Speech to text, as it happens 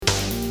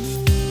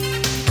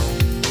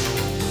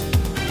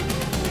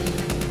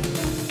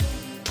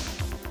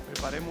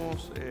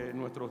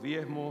nuestros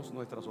diezmos,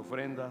 nuestras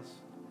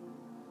ofrendas,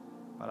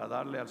 para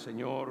darle al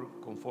Señor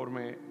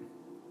conforme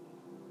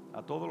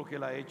a todo lo que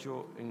Él ha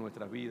hecho en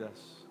nuestras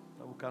vidas.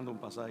 Está buscando un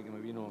pasaje que me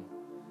vino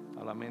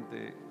a la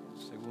mente,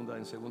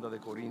 en segunda de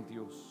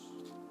Corintios,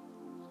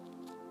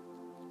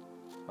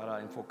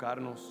 para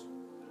enfocarnos.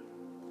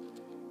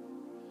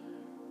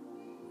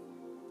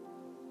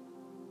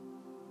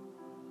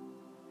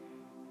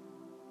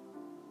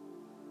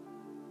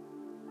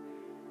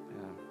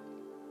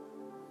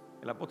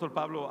 El apóstol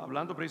Pablo,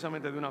 hablando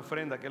precisamente de una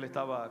ofrenda que él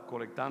estaba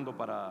colectando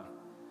para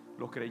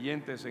los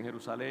creyentes en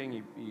Jerusalén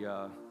y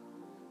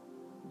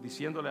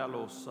diciéndole a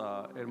los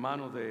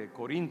hermanos de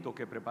Corinto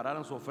que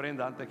prepararan su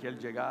ofrenda antes que él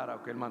llegara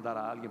o que él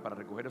mandara a alguien para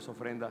recoger esa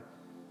ofrenda,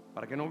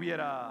 para que no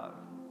hubiera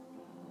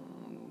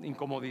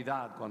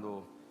incomodidad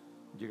cuando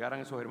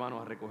llegaran esos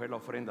hermanos a recoger la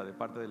ofrenda de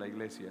parte de la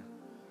iglesia.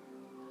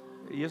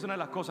 Y es una de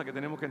las cosas que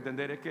tenemos que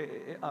entender, es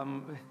que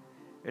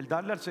el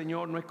darle al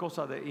Señor no es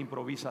cosa de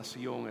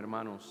improvisación,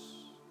 hermanos.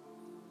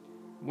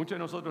 Muchos de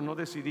nosotros no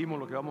decidimos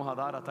lo que vamos a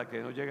dar hasta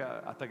que no llega,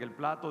 hasta que el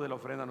plato de la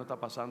ofrenda no está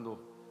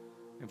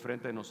pasando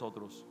enfrente de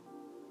nosotros.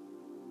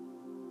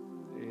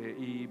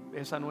 Y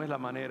esa no es la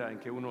manera en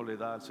que uno le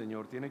da al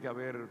Señor. Tiene que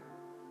haber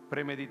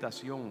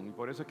premeditación, y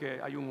por eso es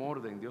que hay un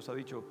orden. Dios ha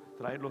dicho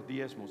traer los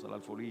diezmos al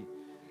alfolí,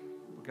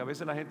 porque a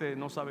veces la gente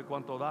no sabe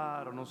cuánto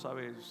dar, o no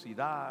sabe si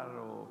dar,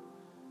 o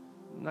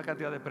una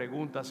cantidad de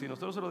preguntas. Si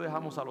nosotros se lo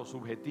dejamos a lo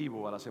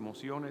subjetivo, a las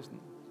emociones,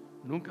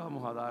 nunca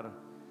vamos a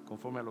dar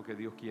conforme a lo que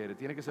Dios quiere.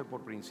 Tiene que ser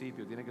por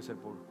principio, tiene que ser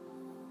por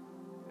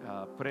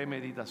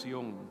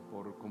premeditación,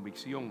 por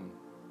convicción.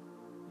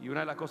 Y una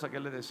de las cosas que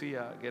él les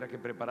decía que era que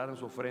prepararan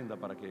su ofrenda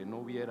para que no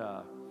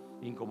hubiera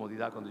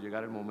incomodidad cuando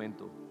llegara el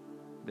momento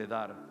de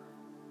dar.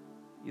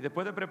 Y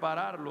después de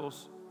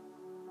prepararlos,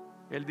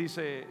 él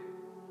dice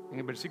en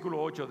el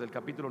versículo 8 del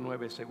capítulo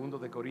 9, segundo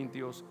de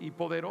Corintios: y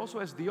poderoso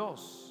es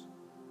Dios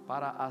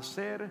para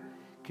hacer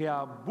que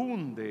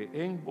abunde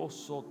en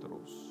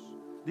vosotros.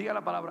 Diga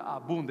la palabra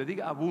abunde,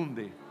 diga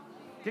abunde.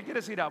 ¿Qué quiere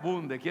decir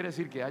abunde? Quiere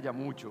decir que haya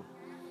mucho,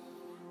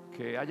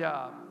 que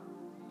haya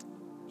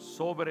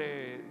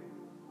sobre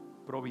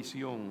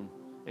provisión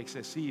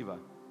excesiva.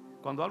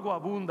 Cuando algo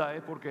abunda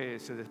es porque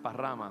se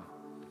desparrama,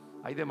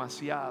 hay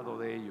demasiado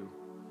de ello.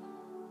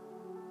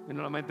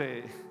 Bueno, la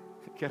mente,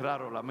 qué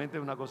raro, la mente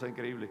es una cosa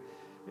increíble.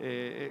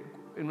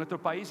 En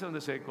nuestros países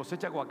donde se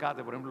cosecha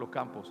aguacate, por ejemplo en los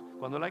campos,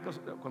 cuando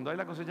hay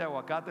la cosecha de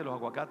aguacate, los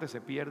aguacates se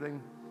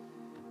pierden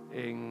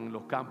en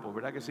los campos,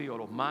 ¿verdad que sí? O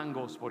los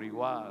mangos por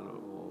igual,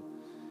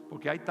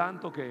 porque hay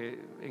tanto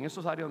que en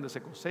esos áreas donde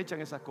se cosechan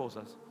esas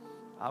cosas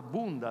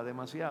abunda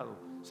demasiado,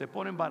 se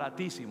ponen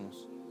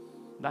baratísimos,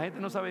 la gente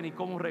no sabe ni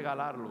cómo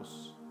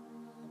regalarlos.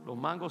 Los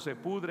mangos se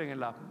pudren en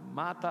las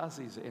matas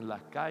y en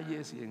las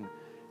calles y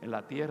en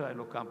la tierra de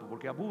los campos,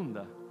 porque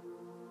abunda,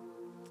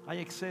 hay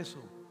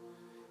exceso.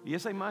 Y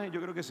esa imagen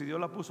yo creo que si Dios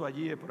la puso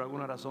allí es por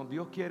alguna razón.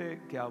 Dios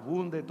quiere que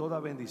abunde toda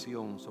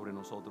bendición sobre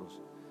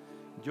nosotros.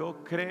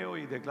 Yo creo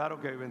y declaro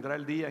que vendrá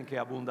el día en que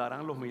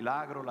abundarán los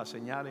milagros, las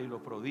señales y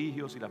los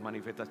prodigios y las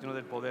manifestaciones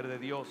del poder de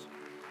Dios,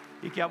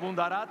 y que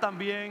abundará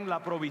también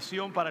la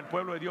provisión para el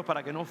pueblo de Dios,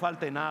 para que no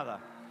falte nada,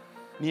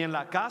 ni en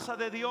la casa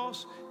de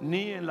Dios,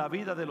 ni en la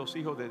vida de los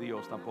hijos de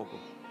Dios tampoco.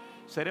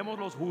 Seremos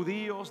los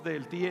judíos de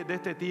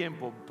este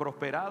tiempo,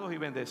 prosperados y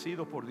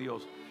bendecidos por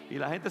Dios. Y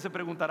la gente se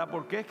preguntará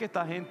por qué es que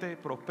esta gente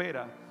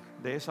prospera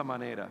de esa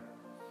manera.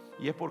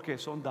 Y es porque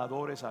son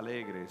dadores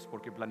alegres,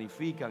 porque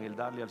planifican el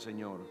darle al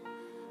Señor.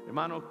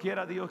 Hermanos,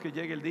 quiera Dios que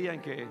llegue el día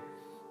en que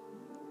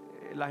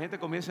la gente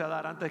comience a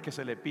dar antes que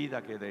se le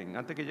pida que den,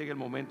 antes que llegue el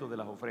momento de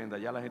las ofrendas.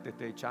 Ya la gente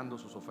esté echando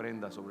sus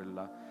ofrendas sobre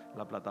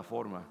la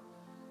plataforma.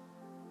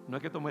 No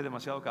es que tome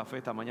demasiado café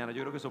esta mañana,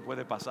 yo creo que eso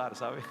puede pasar,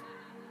 ¿sabe?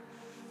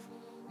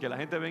 Que la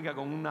gente venga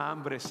con una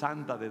hambre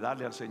santa de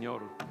darle al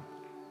Señor,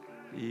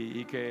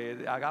 y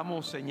que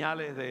hagamos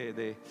señales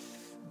de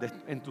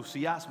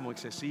entusiasmo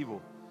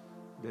excesivo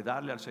de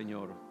darle al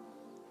Señor.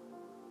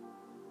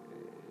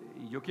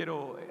 Y yo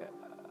quiero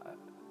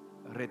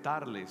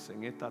retarles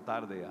en esta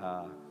tarde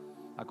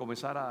a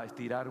comenzar a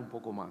estirar un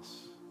poco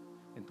más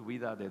en tu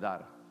vida de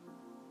dar.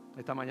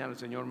 Esta mañana el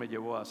Señor me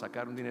llevó a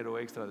sacar un dinero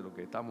extra de lo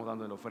que estamos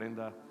dando en la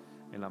ofrenda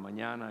en la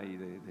mañana y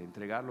de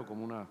entregarlo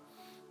como una...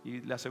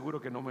 Y le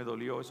aseguro que no me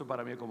dolió. Eso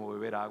para mí es como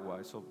beber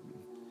agua. Eso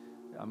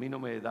a mí no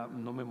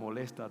me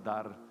molesta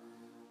dar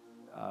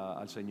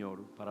al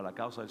Señor, para la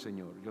causa del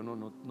Señor. Yo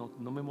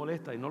no me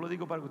molesta, y no lo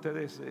digo para que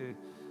ustedes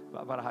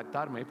para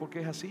jactarme, es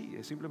porque es así,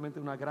 es simplemente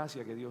una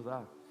gracia que Dios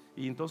da.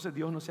 Y entonces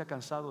Dios no se ha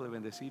cansado de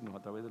bendecirnos a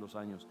través de los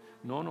años,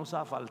 no nos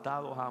ha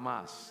faltado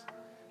jamás.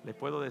 Les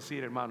puedo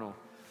decir, hermano,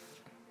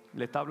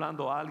 le está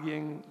hablando a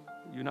alguien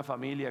y una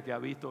familia que ha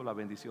visto la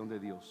bendición de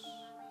Dios.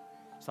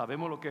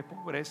 Sabemos lo que es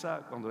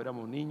pobreza cuando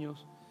éramos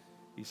niños,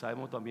 y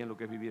sabemos también lo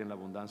que es vivir en la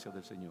abundancia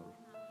del Señor.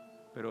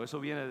 Pero eso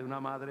viene de una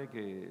madre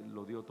que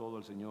lo dio todo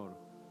al Señor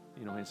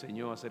y nos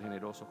enseñó a ser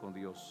generosos con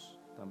Dios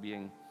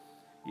también.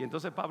 Y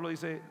entonces Pablo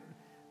dice: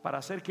 para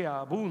hacer que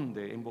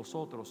abunde en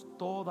vosotros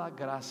toda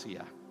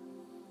gracia,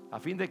 a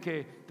fin de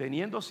que,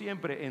 teniendo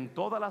siempre en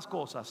todas las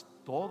cosas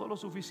todo lo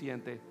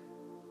suficiente,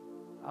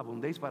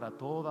 abundéis para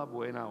toda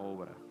buena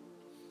obra.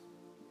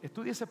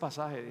 Estudie ese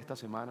pasaje esta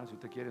semana, si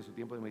usted quiere, en su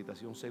tiempo de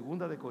meditación.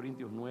 2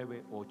 Corintios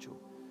 9,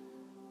 8.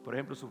 Por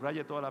ejemplo,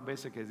 subraye todas las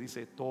veces que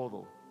dice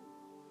todo.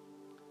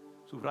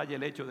 Subraye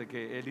el hecho de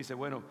que Él dice,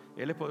 bueno,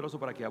 Él es poderoso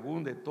para que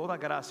abunde toda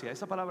gracia.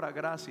 Esa palabra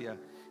gracia,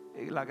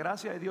 la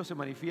gracia de Dios se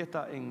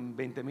manifiesta en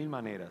 20,000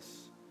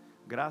 maneras.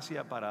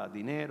 Gracia para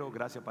dinero,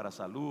 gracia para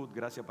salud,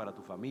 gracia para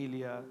tu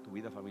familia, tu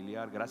vida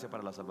familiar, gracia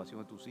para la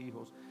salvación de tus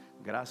hijos,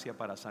 gracia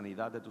para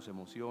sanidad de tus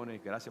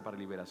emociones, gracia para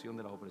liberación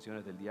de las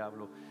opresiones del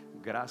diablo,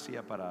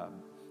 gracia para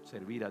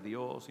servir a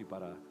Dios y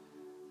para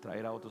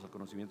traer a otros al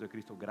conocimiento de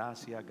Cristo.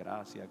 Gracia,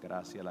 gracia,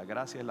 gracia. La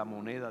gracia es la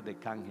moneda de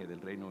canje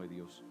del reino de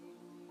Dios.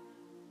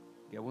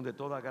 Que abunde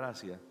toda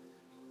gracia.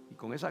 Y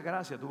con esa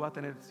gracia tú vas a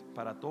tener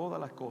para todas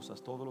las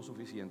cosas todo lo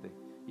suficiente.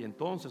 Y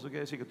entonces eso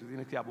quiere decir que tú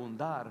tienes que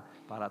abundar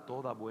para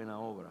toda buena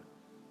obra.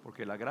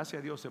 Porque la gracia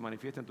de Dios se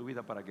manifiesta en tu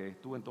vida para que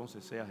tú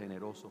entonces seas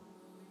generoso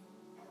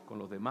con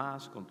los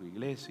demás, con tu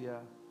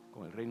iglesia,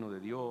 con el reino de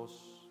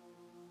Dios.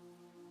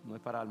 No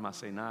es para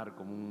almacenar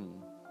como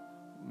un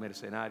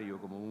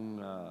mercenario, como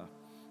un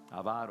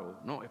avaro.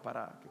 No, es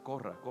para que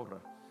corra.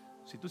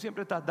 Si tú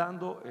siempre estás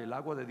dando, el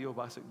agua de Dios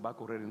va a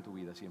correr en tu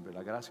vida siempre,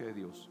 la gracia de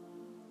Dios.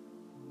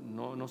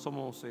 No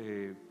somos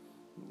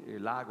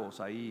lagos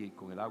ahí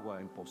con el agua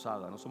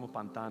emposada, no somos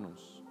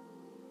pantanos.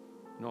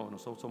 No,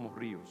 nosotros somos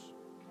ríos.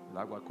 El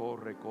agua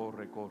corre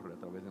a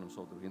través de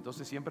nosotros. Y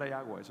entonces siempre hay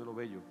agua, eso es lo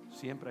bello.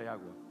 Siempre hay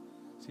agua,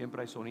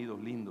 siempre hay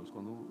sonidos lindos.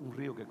 Cuando un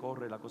río que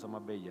corre es la cosa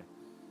más bella.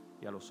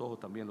 Y a los ojos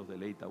también los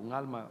deleita. Un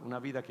alma, una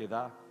vida que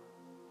da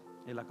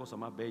es la cosa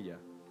más bella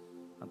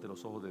ante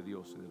los ojos de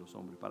Dios y de los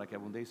hombres, para que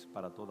abundéis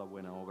para toda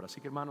buena obra. Así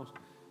que, hermanos,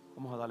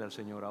 vamos a darle al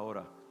Señor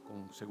ahora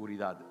con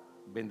seguridad.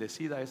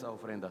 Bendecida esas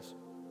ofrendas.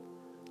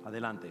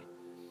 Adelante,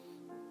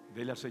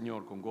 dele al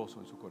Señor con gozo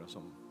en su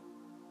corazón.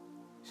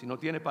 Si no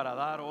tienes para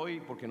dar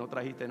hoy porque no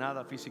trajiste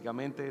nada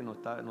físicamente,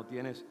 no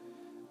tienes,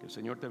 que el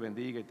Señor te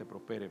bendiga y te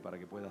prospere para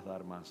que puedas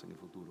dar más en el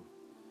futuro.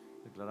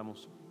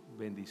 Declaramos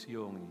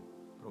bendición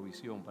y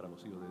provisión para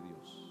los hijos de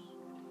Dios.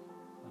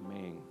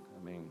 Amén,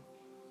 amén.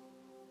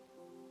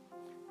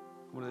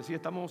 Como les decía,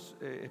 estamos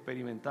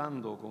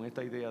experimentando con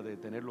esta idea de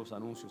tener los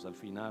anuncios al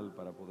final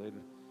para poder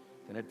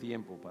tener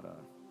tiempo para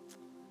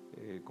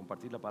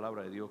compartir la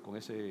palabra de Dios con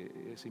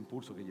ese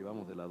impulso que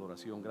llevamos de la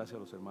adoración. Gracias a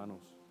los hermanos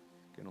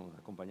que nos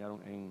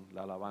acompañaron en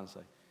la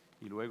alabanza.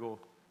 Y luego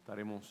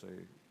estaremos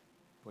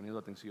poniendo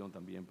atención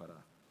también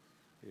para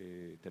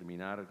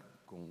terminar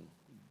con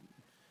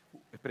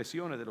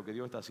expresiones de lo que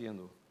Dios está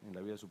haciendo en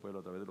la vida de su pueblo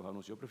a través de los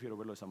anuncios. Yo prefiero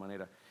verlo de esa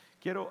manera.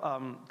 Quiero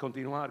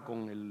continuar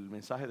con el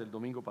mensaje del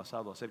domingo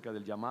pasado acerca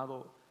del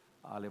llamado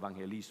al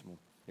evangelismo,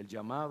 el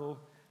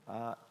llamado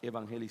a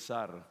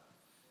evangelizar.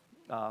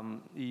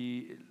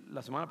 Y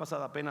la semana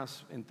pasada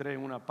apenas entré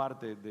en una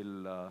parte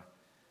del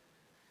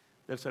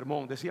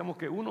sermón. Decíamos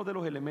que uno de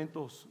los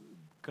elementos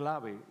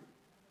clave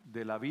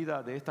de la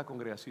vida de esta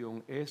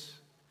congregación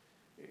es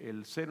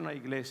el ser una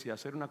iglesia,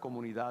 ser una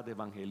comunidad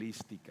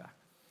evangelística.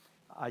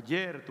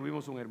 Ayer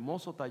tuvimos un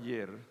hermoso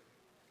taller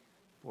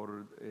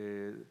por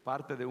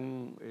parte de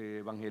un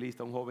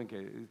evangelista, un joven que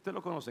ustedes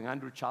lo conocen,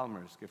 Andrew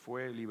Chalmers, que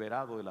fue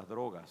liberado de las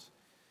drogas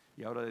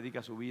y ahora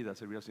dedica su vida a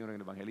servir al Señor en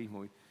el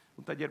evangelismo.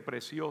 Un taller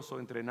precioso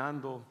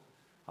entrenando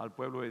al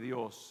pueblo de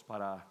Dios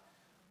para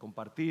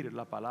compartir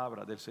la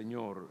palabra del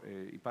Señor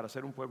y para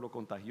ser un pueblo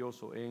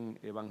contagioso en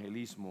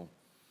evangelismo.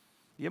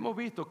 Y hemos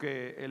visto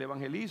que el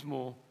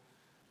evangelismo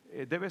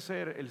debe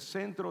ser el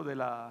centro de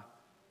la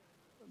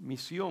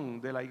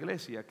misión de la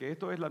iglesia, que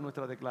esto es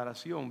nuestra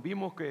declaración.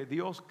 Vimos que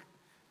Dios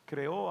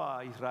creó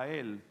a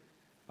Israel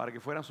para que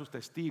fueran sus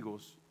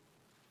testigos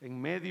en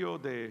medio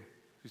de,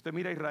 si usted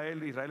mira a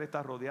Israel, Israel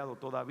está rodeado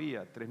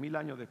todavía, 3,000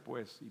 años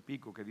después y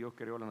pico que Dios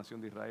creó la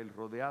nación de Israel,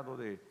 rodeado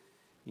de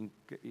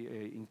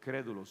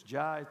incrédulos.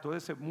 Ya todo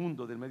ese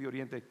mundo del Medio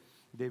Oriente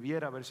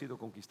debiera haber sido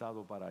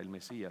conquistado para el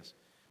Mesías,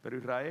 pero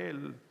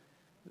Israel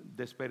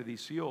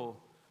desperdició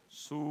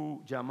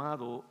su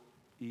llamado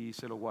y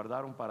se lo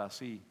guardaron para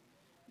sí.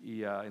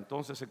 Y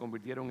entonces se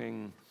convirtieron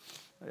en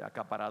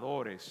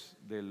acaparadores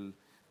del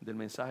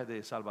mensaje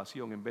de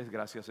salvación en vez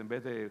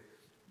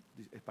de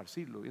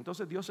esparcirlo. Y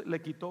entonces Dios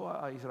le quitó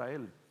a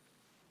Israel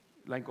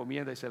la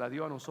encomienda y se la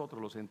dio a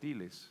nosotros, los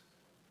gentiles.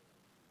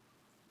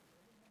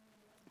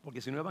 Porque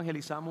si no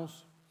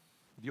evangelizamos,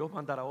 Dios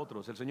mandará a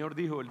otros. El Señor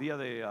dijo el día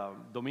de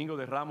Domingo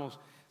de Ramos,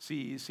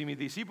 si mis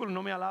discípulos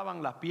no me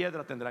alaban, las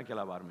piedras tendrán que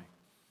alabarme.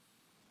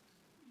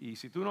 Y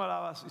si tú no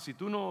alabas, si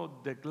tú no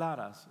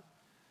declaras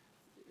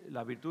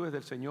las virtudes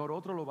del Señor,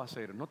 otro lo va a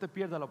hacer. No te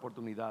pierdas la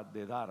oportunidad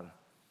de dar.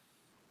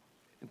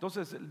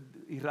 Entonces,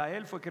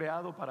 Israel fue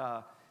creado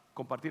para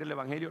compartir el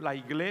evangelio. La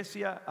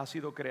iglesia ha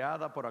sido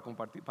creada para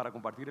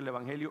compartir el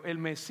evangelio. El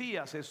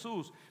Mesías,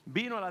 Jesús,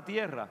 vino a la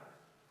tierra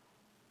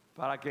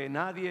para que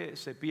nadie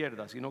se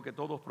pierda, sino que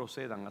todos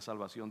procedan a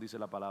salvación, dice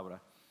la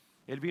palabra.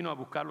 Él vino a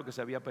buscar lo que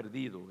se había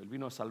perdido. Él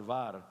vino a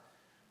salvar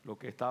lo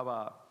que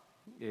estaba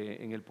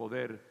en el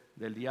poder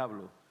del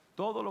diablo.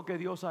 Todo lo que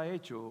Dios ha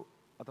hecho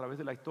a través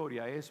de la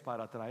historia es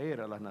para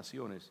traer a las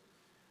naciones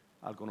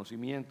al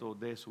conocimiento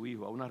de su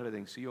Hijo, a una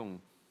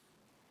redención.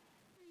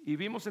 Y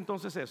vimos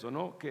entonces eso,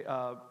 ¿no? Que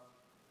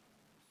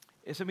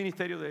ese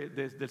ministerio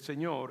del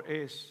Señor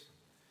es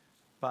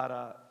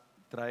para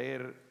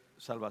traer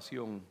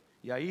salvación.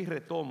 Y ahí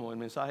retomo el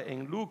mensaje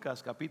en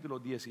Lucas capítulo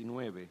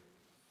 19.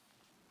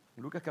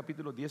 En Lucas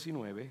capítulo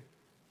 19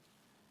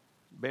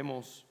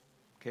 vemos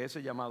que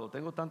ese llamado,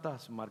 tengo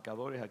tantos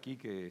marcadores aquí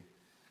que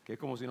es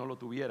como si no lo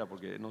tuviera,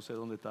 porque no sé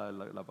dónde está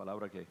la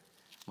palabra que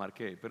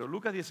marqué. Pero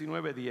Lucas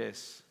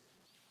 19:10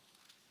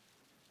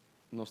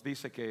 nos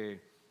dice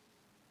que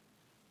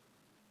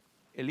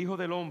el Hijo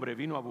del Hombre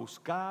vino a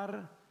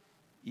buscar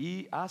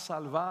y a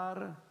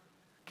salvar,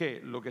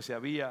 ¿qué? Lo que se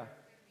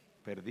había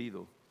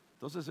perdido.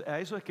 Entonces, a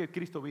eso es que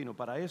Cristo vino,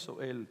 para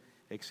eso Él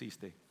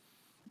existe.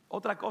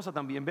 Otra cosa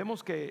también,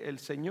 vemos que el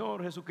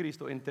Señor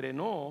Jesucristo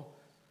entrenó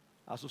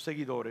a sus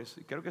seguidores,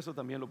 y creo que eso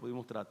también lo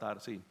pudimos tratar,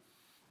 sí,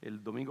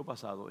 el domingo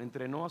pasado,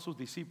 entrenó a sus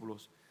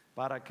discípulos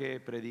para que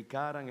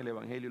predicaran el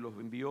Evangelio, los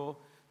envió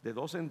de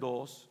dos en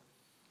dos,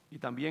 y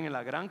también en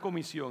la gran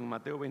comisión, en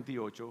Mateo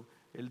 28,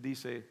 Él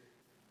dice: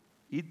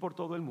 id por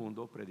todo el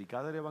mundo,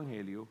 predicad el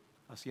Evangelio,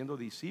 haciendo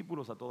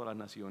discípulos a todas las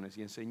naciones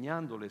y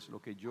enseñándoles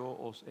lo que yo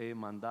os he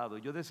mandado.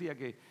 Y yo decía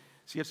que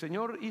si el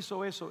Señor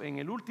hizo eso en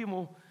el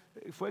último,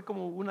 fue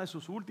como una de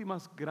sus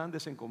últimas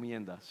grandes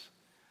encomiendas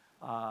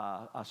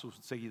a sus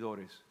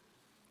seguidores,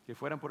 que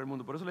fueran por el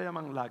mundo. Por eso le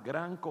llaman la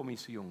gran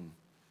comisión.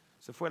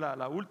 Esa fue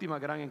la última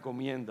gran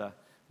encomienda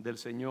del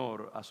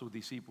Señor a sus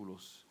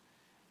discípulos,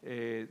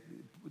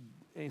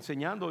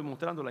 enseñando y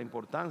mostrando la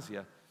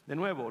importancia. De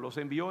nuevo, los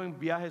envió en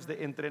viajes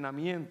de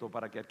entrenamiento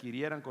para que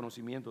adquirieran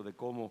conocimiento de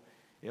cómo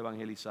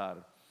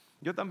evangelizar.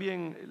 Yo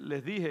también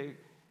les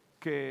dije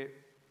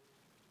que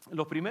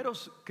los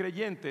primeros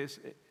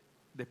creyentes,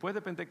 después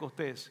de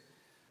Pentecostés,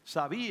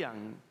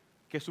 sabían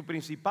que su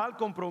principal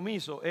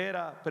compromiso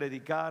era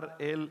predicar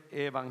el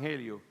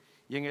Evangelio.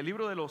 Y en el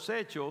libro de los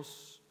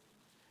Hechos,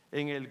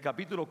 en el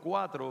capítulo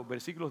 4,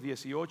 versículos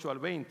 18 al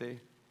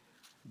 20,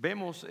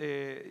 vemos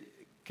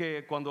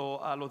que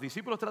cuando a los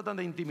discípulos tratan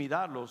de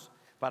intimidarlos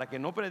para que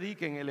no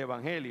prediquen el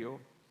Evangelio,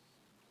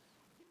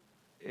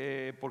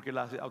 porque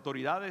las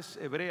autoridades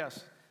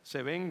hebreas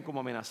se ven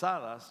como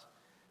amenazadas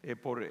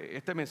por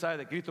este mensaje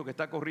de Cristo que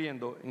está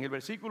corriendo. En el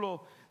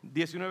versículo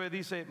 19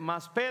 dice: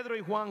 mas Pedro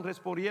y Juan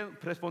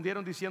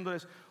respondieron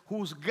diciéndoles: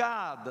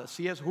 juzgad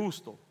si es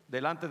justo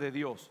delante de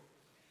Dios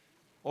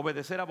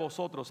obedecer a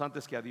vosotros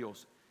antes que a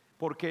Dios,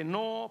 porque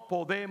no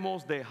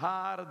podemos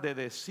dejar de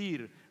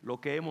decir lo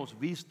que hemos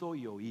visto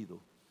y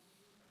oído.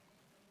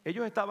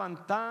 Ellos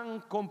estaban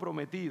tan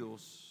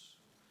comprometidos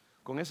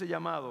con ese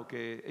llamado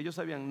que ellos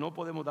sabían: no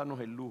podemos darnos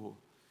el lujo.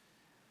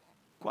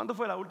 ¿Cuándo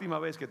fue la última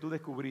vez que tú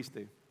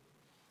descubriste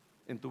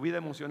en tu vida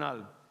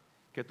emocional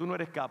que tú no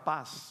eres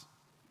capaz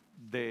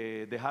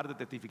de dejar de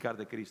testificar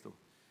de Cristo?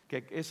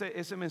 Que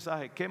ese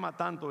mensaje quema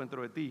tanto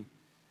dentro de ti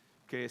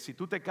que si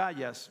tú te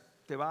callas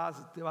te va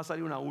a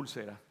salir una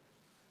úlcera,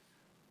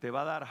 te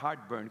va a dar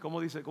heartburn. ¿Cómo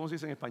se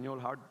dice en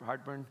español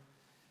heartburn?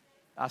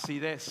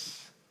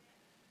 Acidez.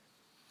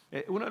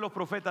 Uno de los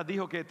profetas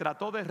dijo que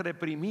trató de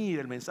reprimir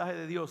el mensaje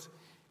de Dios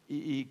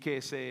y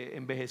que se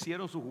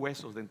envejecieron sus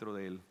huesos dentro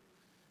de él.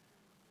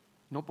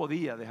 No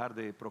podía dejar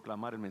de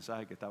proclamar el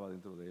mensaje que estaba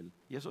dentro de él.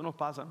 Y eso nos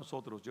pasa a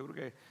nosotros. Yo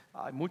creo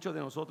que muchos de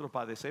nosotros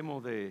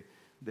padecemos de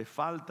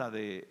falta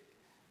de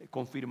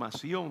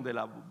confirmación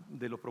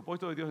de los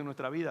propósitos de Dios en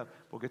nuestra vida,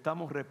 porque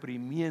estamos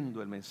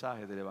reprimiendo el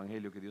mensaje del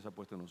Evangelio que Dios ha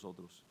puesto en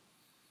nosotros.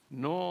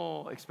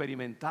 No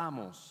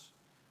experimentamos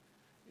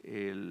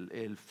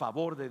el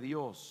favor de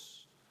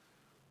Dios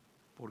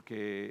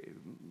porque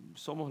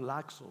somos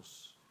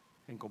laxos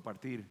en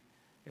compartir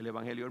el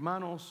Evangelio.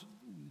 Hermanos,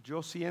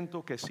 yo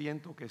siento,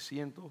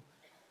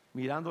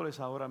 mirándoles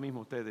ahora mismo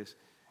a ustedes,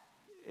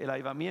 el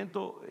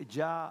avivamiento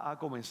ya ha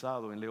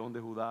comenzado en León de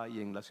Judá y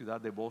en la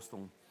ciudad de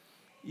Boston.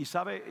 Y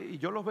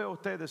yo los veo a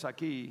ustedes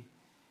aquí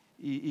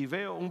y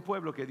veo un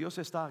pueblo que Dios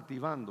está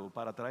activando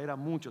para traer a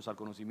muchos al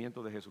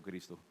conocimiento de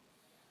Jesucristo.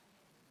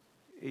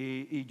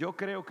 Y yo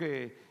creo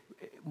que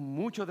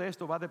mucho de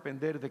esto va a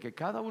depender de que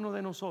cada uno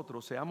de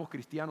nosotros seamos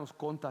cristianos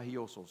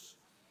contagiosos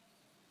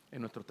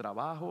en nuestros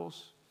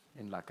trabajos,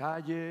 en la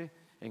calle,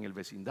 en el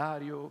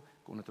vecindario,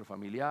 con nuestros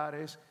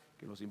familiares,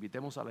 que los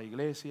invitemos a la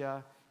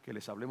iglesia, que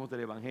les hablemos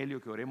del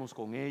Evangelio, que oremos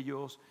con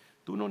ellos.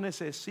 Tú no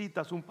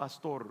necesitas un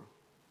pastor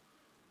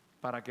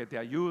para que te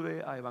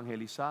ayude a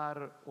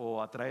evangelizar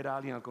o a traer a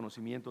alguien al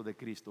conocimiento de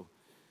Cristo.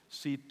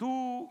 Si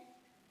tú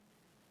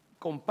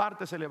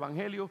compartes el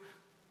Evangelio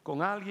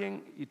con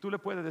alguien y tú le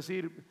puedes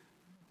decir: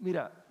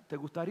 mira, ¿te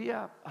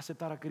gustaría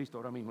aceptar a Cristo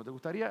ahora mismo? ¿Te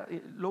gustaría?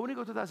 Lo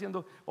único que tú estás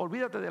haciendo,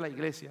 olvídate de la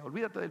iglesia,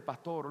 olvídate del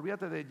pastor,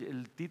 olvídate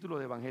del título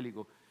de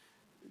evangélico.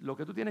 Lo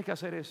que tú tienes que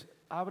hacer es: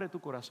 abre tu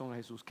corazón a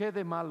Jesús. ¿Qué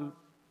de malo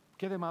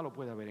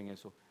puede haber en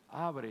eso?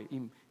 Abre,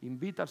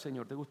 invita al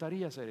Señor. ¿Te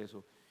gustaría hacer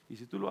eso? Y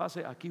si tú lo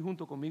haces aquí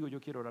junto conmigo,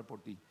 yo quiero orar por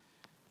ti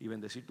y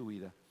bendecir tu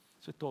vida.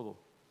 Eso es todo.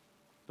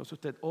 Entonces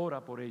usted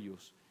ora por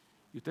ellos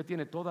y usted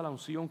tiene toda la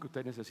unción que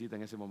usted necesita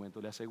en ese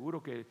momento. Le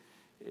aseguro que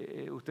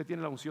usted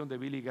tiene la unción de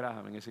Billy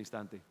Graham en ese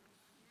instante.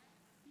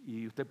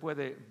 y usted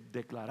puede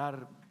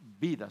declarar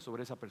vida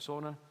sobre esa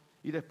persona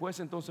y después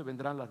entonces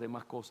vendrán las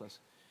demás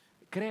cosas.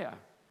 Crea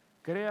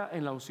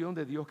en la unción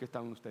de Dios que está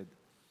en usted.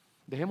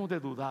 Dejemos de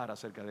dudar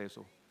acerca de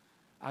eso.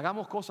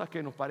 Hagamos cosas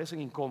que nos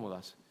parecen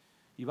incómodas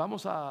y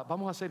vamos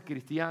a ser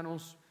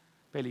cristianos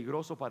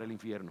peligrosos para el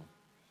infierno.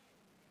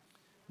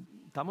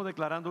 Estamos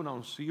declarando una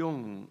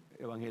unción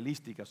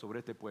evangelística sobre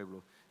este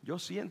pueblo. Yo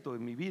siento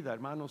en mi vida,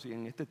 hermanos, y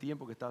en este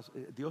tiempo que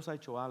Dios ha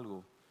hecho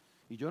algo.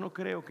 Y yo no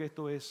creo que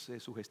esto es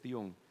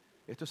sugestión.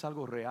 Esto es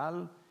algo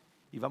real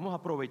y vamos a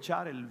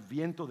aprovechar el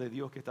viento de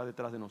Dios que está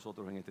detrás de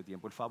nosotros en este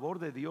tiempo. El favor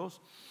de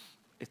Dios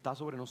está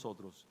sobre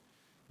nosotros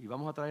y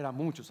vamos a traer a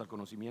muchos al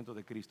conocimiento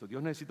de Cristo.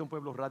 Dios necesita un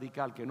pueblo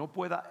radical que no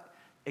pueda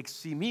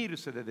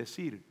eximirse de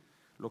decir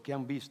lo que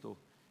han visto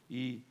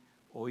y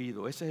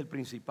oído. Ese es el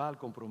principal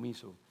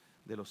compromiso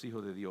de los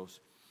hijos de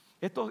Dios.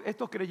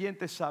 Estos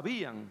creyentes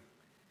sabían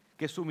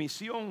que su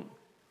misión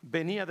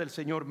venía del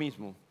Señor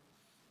mismo,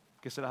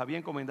 que se las había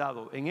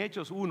encomendado. En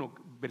Hechos 1,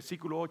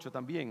 versículo 8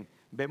 también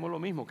vemos lo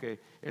mismo,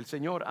 que el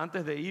Señor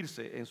antes de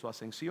irse en su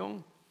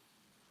ascensión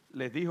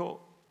les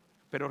dijo: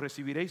 pero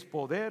recibiréis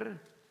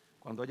poder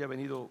cuando haya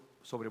venido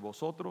sobre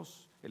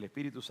vosotros el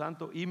Espíritu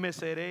Santo y me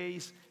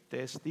seréis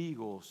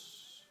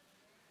testigos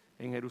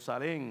en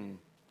Jerusalén,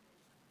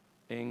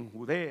 en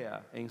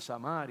Judea, en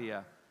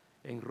Samaria,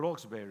 en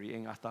Roxbury,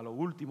 en hasta lo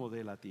último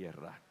de la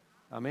tierra.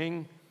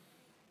 Amén.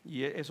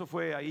 Y eso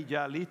fue ahí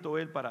ya listo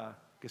él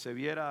para que se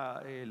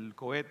viera el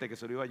cohete que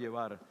se lo iba a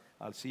llevar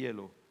al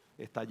cielo,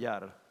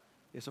 estallar.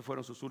 Esas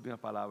fueron sus últimas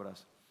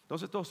palabras.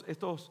 Entonces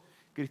estos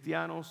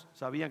cristianos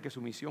sabían que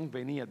su misión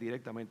venía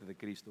directamente de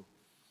Cristo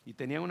y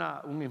tenían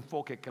un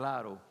enfoque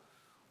claro,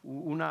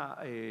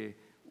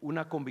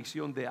 una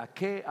convicción de a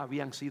qué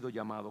habían sido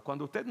llamados.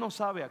 Cuando usted no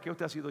sabe a qué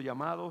usted ha sido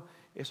llamado,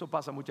 eso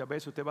pasa muchas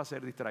veces, usted va a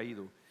ser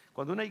distraído.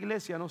 Cuando una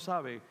iglesia no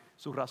sabe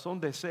su razón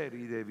de ser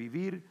y de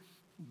vivir,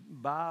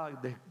 va a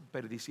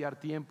desperdiciar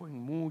tiempo en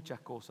muchas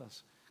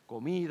cosas: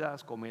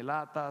 comidas,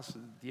 comelatas,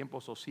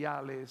 tiempos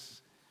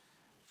sociales,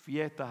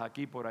 fiestas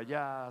aquí por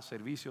allá,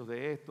 servicios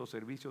de esto,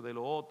 servicios de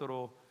lo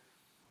otro,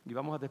 y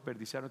vamos a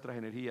desperdiciar nuestras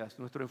energías.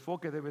 Nuestro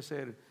enfoque debe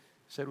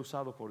ser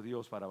usado por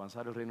Dios para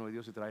avanzar el reino de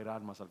Dios y traer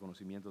almas al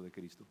conocimiento de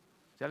Cristo.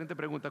 Si alguien te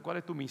pregunta ¿cuál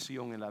es tu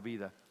misión en la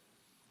vida?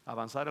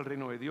 Avanzar el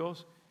reino de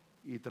Dios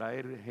y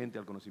traer gente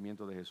al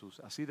conocimiento de Jesús.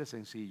 Así de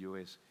sencillo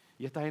es.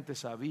 Y esta gente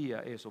sabía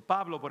eso.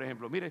 Pablo, por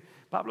ejemplo, mire,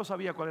 Pablo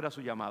sabía cuál era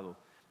su llamado.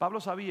 Pablo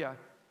sabía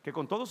que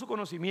con todo su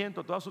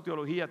conocimiento, toda su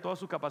teología, todas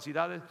sus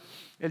capacidades,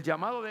 el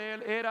llamado de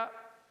él era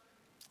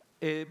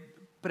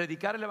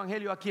predicar el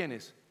evangelio. ¿A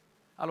quiénes?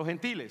 A los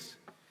gentiles.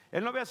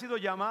 Él no había sido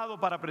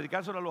llamado para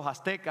predicárselo a los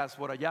aztecas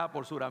por allá,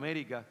 por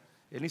Sudamérica.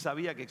 Él ni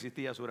sabía que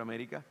existía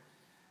Sudamérica.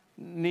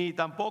 Ni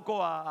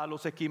tampoco a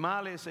los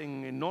esquimales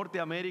en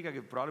Norteamérica,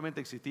 que probablemente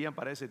existían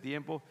para ese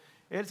tiempo.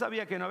 Él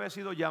sabía que no había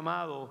sido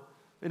llamado,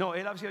 no,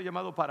 él había sido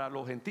llamado para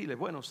los gentiles.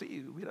 Bueno,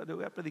 sí, le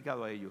hubiera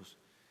predicado a ellos.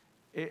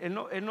 Él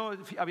no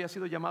había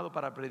sido llamado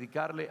para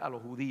predicarle a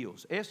los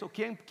judíos.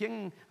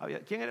 ¿Quién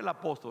era el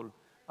apóstol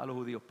a los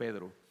judíos?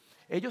 Pedro.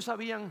 Ellos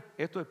sabían,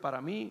 esto es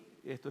para mí,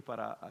 esto es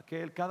para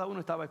aquel. Cada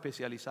uno estaba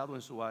especializado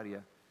en su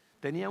área.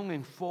 Tenía un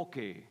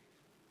enfoque.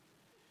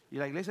 Y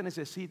la iglesia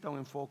necesita un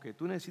enfoque.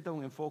 Tú necesitas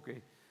un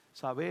enfoque.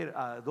 Saber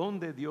a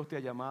dónde Dios te ha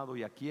llamado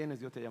y a quiénes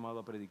Dios te ha llamado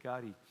a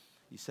predicar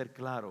y ser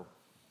claro.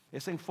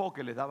 Ese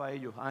enfoque les daba a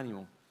ellos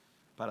ánimo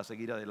para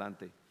seguir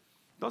adelante.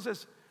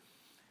 Entonces,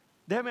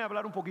 déjeme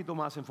hablar un poquito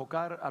más,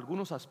 enfocar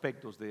algunos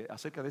aspectos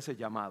acerca de ese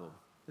llamado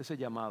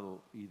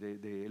y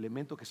de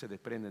elementos que se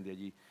desprenden de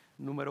allí.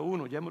 Número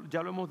uno,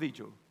 ya lo hemos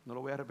dicho, no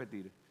lo voy a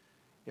repetir.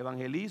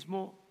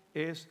 Evangelismo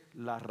es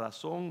la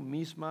razón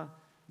misma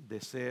de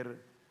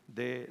ser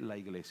de la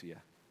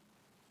iglesia.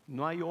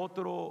 No hay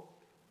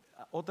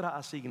otra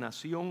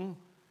asignación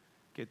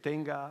que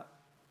tenga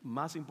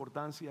más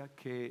importancia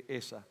que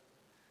esa,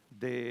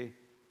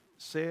 de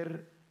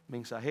ser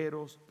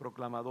mensajeros,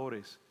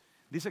 proclamadores.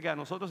 Dice que a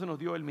nosotros se nos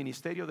dio el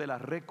ministerio de la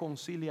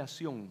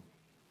reconciliación.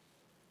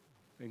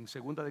 En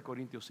 2 de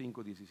Corintios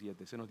 5,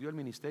 17, se nos dio el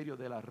ministerio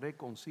de la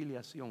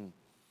reconciliación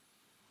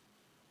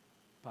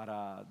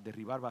para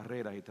derribar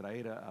barreras y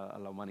traer a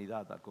la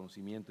humanidad al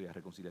conocimiento y a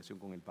reconciliación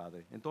con el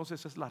Padre.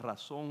 Entonces es la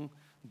razón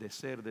de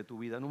ser de tu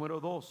vida. Número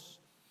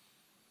dos,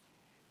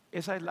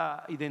 esa es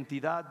la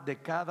identidad de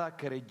cada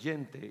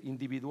creyente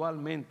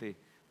individualmente.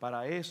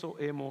 Para eso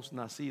hemos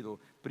nacido.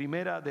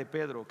 Primera de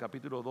Pedro,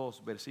 capítulo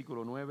 2,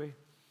 versículo 9.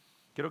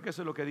 Creo que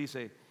eso es lo que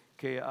dice,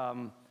 que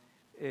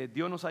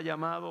Dios nos ha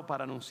llamado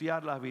para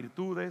anunciar las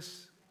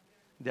virtudes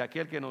de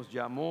aquel que nos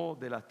llamó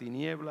de las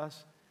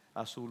tinieblas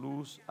a su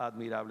luz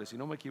admirable. Si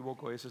no me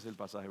equivoco, ese es el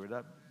pasaje,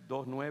 ¿verdad?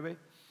 2:9.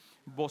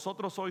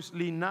 Vosotros sois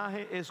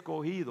linaje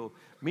escogido.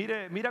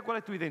 Mira cuál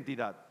es tu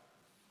identidad.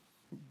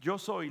 Yo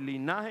soy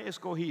linaje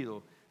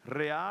escogido,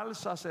 real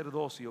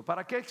sacerdocio.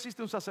 ¿Para qué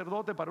existe un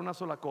sacerdote? Para una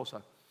sola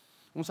cosa.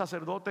 Un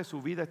sacerdote,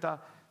 su vida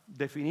está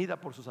definida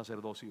por su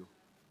sacerdocio.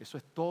 Eso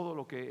es todo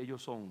lo que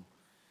ellos son.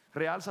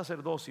 Real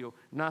sacerdocio,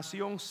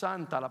 nación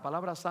santa. La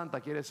palabra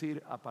santa quiere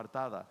decir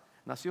apartada.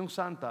 Nación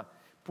santa,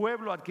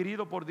 pueblo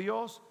adquirido por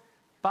Dios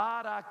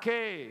 ¿Para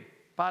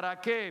qué? ¿Para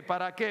qué?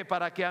 ¿Para qué?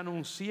 Para que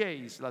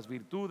anunciéis las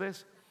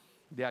virtudes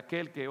de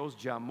aquel que os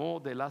llamó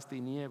de las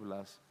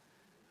tinieblas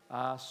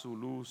a su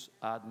luz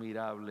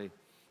admirable.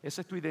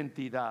 Esa es tu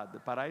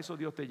identidad. Para eso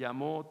Dios te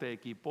llamó, te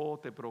equipó,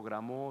 te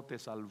programó, te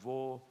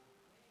salvó,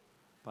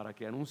 para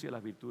que anuncie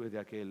las virtudes de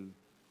aquel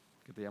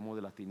que te llamó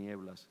de las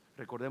tinieblas.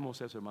 Recordemos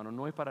eso, hermano,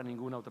 no es para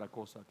ninguna otra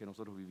cosa que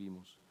nosotros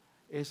vivimos.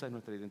 Esa es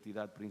nuestra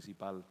identidad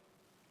principal.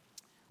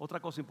 Otra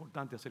cosa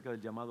importante acerca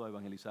del llamado a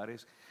evangelizar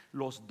es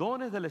los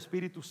dones del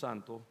Espíritu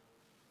Santo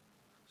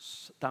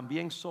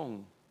también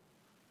son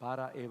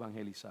para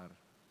evangelizar.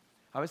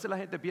 A veces la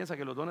gente piensa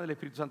que los dones del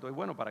Espíritu Santo es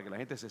bueno para que la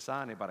gente se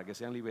sane, para que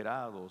sean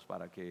liberados,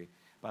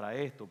 para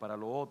esto, para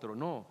lo otro.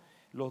 No,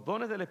 los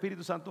dones del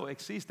Espíritu Santo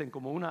existen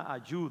como una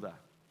ayuda,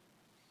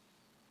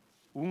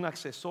 un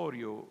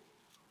accesorio,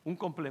 un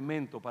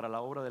complemento para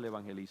la obra del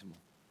evangelismo.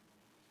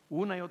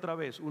 Una y otra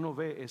vez uno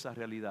ve esa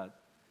realidad,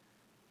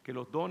 que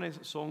los dones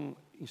son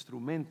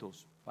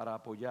instrumentos para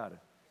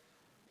apoyar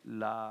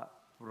la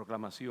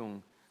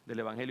proclamación del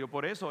evangelio.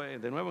 Por eso,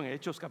 de nuevo en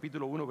Hechos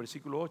capítulo 1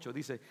 versículo 8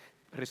 dice: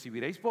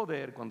 recibiréis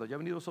poder cuando haya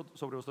venido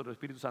sobre vosotros el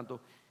Espíritu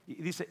Santo,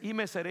 y dice: y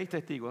me seréis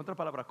testigos. En otras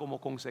palabras,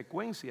 como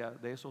consecuencia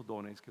de esos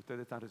dones que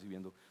ustedes están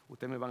recibiendo,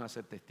 ustedes me van a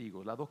ser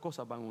testigos. Las dos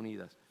cosas van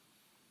unidas,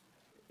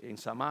 en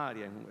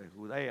Samaria, en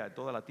Judea, en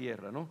toda la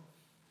tierra, ¿no?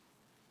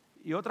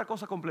 Y otra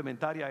cosa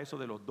complementaria a eso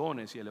de los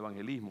dones y el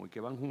evangelismo, y que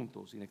van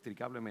juntos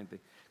inextricablemente,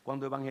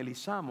 cuando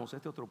evangelizamos,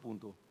 este otro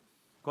punto,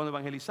 cuando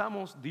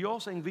evangelizamos,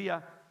 Dios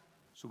envía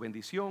su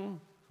bendición,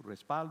 su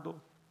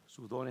respaldo,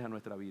 sus dones a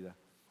nuestra vida.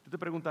 Tú te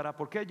preguntarás,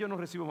 ¿por qué yo no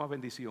recibo más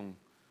bendición?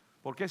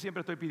 ¿Por qué siempre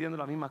estoy pidiendo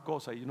las mismas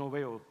cosas y no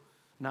veo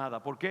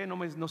nada? ¿Por qué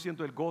no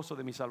siento el gozo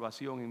de mi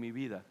salvación en mi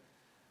vida?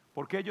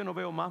 ¿Por qué yo no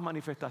veo más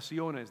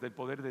manifestaciones del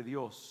poder de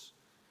Dios?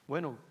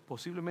 Bueno,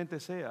 posiblemente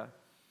sea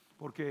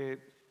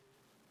porque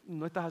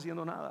no estás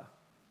haciendo nada.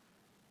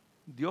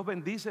 Dios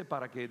bendice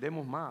para que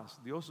demos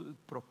más. Dios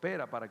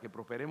prospera para que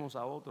prosperemos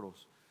a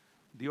otros.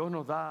 Dios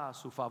nos da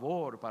su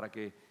favor para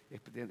que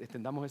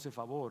extendamos ese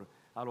favor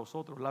a los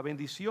otros. La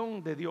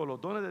bendición de Dios,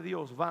 los dones de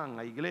Dios van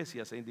a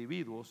iglesias e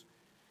individuos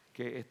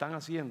que están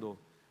haciendo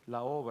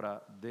la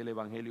obra del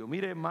evangelio.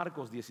 Mire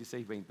Marcos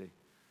 16:20.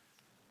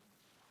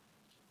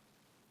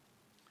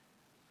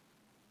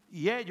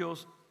 Y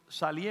ellos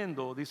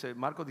saliendo, dice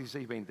Marcos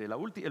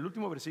 16:20, el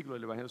último versículo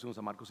del evangelio según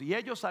San Marcos. Y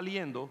ellos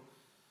saliendo,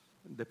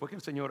 después que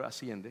el Señor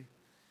asciende,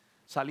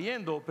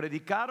 saliendo,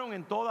 predicaron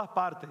en todas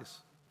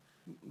partes.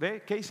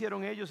 ¿Ve? ¿Qué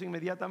hicieron ellos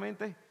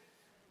inmediatamente?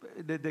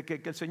 Desde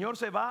que el Señor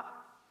se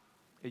va,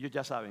 ellos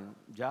ya saben,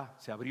 ya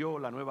se abrió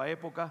la nueva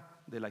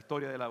época de la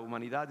historia de la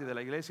humanidad y de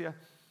la iglesia.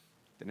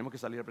 Tenemos que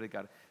salir a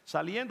predicar.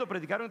 Saliendo,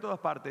 predicaron en todas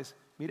partes.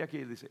 Mira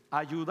aquí dice: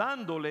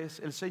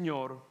 ayudándoles el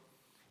Señor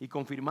y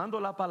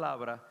confirmando la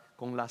palabra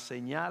con las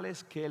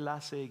señales que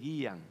la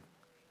seguían.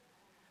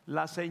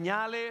 Las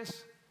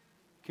señales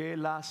que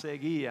la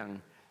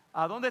seguían.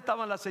 ¿A dónde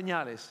estaban las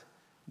señales?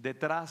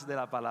 Detrás de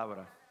la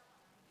palabra.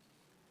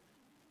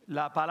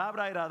 La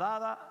palabra era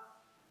dada,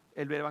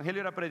 el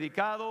evangelio era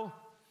predicado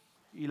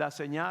y las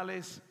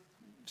señales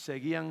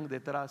seguían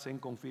detrás en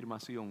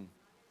confirmación.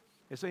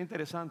 Eso es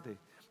interesante.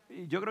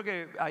 Y yo creo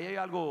que ahí hay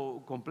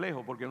algo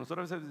complejo, porque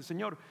nosotros decimos: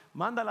 Señor,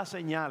 manda las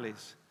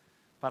señales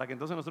para que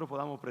entonces nosotros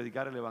podamos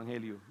predicar el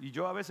evangelio. Y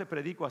yo a veces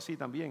predico así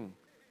también.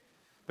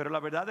 Pero la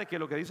verdad es que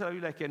lo que dice la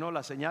Biblia es que no,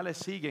 las señales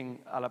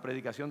siguen a la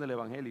predicación del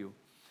evangelio.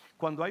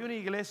 Cuando hay una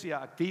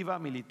iglesia activa,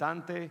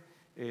 militante,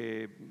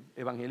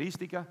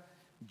 evangelística,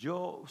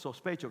 yo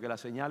sospecho que las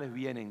señales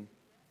vienen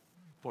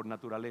por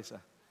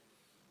naturaleza.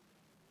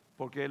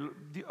 Porque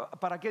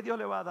 ¿para qué Dios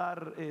le va a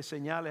dar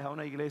señales a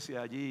una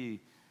iglesia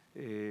allí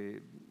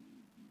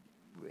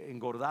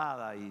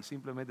engordada y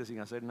simplemente sin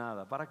hacer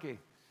nada? ¿Para qué?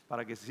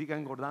 ¿Para que se siga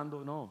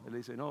engordando? No, Él le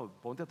dice: no,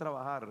 ponte a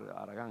trabajar,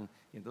 Aragán,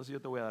 y entonces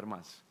yo te voy a dar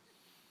más.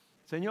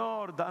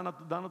 Señor,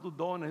 danos tus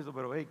dones,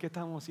 pero hey, ¿qué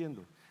estamos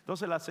haciendo?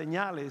 Entonces las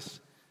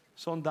señales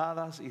son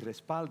dadas y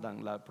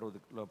respaldan la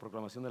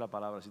proclamación de la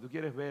palabra. Si tú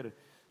quieres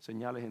ver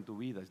señales en tu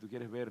vida, si tú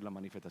quieres ver la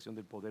manifestación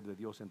del poder de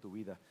Dios en tu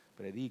vida,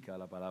 predica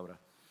la palabra.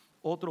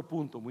 Otro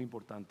punto muy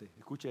importante,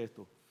 escuche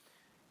esto: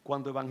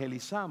 cuando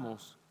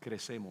evangelizamos,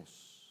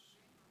 crecemos.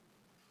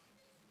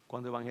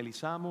 Cuando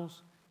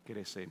evangelizamos,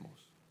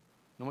 crecemos.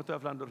 No me estoy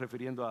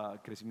refiriendo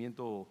a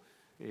crecimiento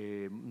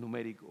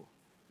numérico.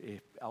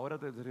 Ahora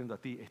te estoy refiriendo a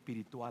ti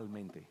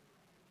espiritualmente.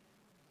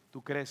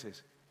 Tú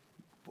creces.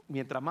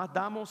 Mientras más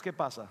damos, ¿qué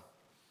pasa?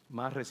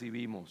 Más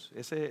recibimos.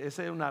 Esa es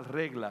una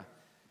regla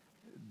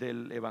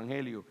del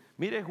evangelio.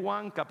 Mire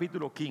Juan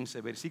capítulo 15,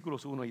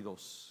 versículos 1 y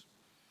 2.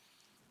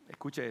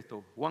 Escuche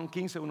esto, Juan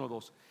 15, 1,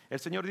 2. El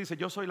Señor dice: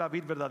 yo soy la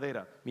vid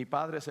verdadera, mi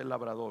Padre es el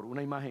labrador.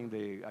 Una imagen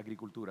de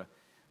agricultura.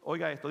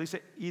 Oiga esto,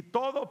 dice: y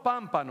todo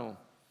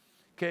pámpano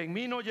que en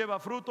mí no lleva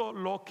fruto,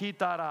 lo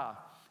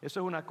quitará. Eso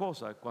es una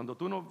cosa, cuando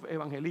tú no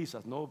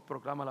evangelizas, no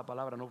proclamas la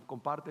palabra, no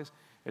compartes,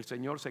 el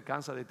Señor se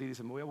cansa de ti y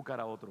dice: me voy a buscar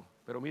a otro.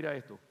 Pero mira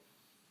esto: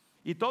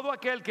 y todo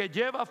aquel que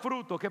lleva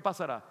fruto, ¿qué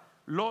pasará?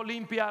 Lo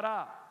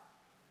limpiará.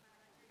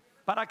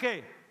 ¿Para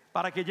qué?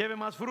 Para que lleve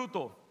más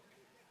fruto.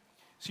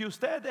 Si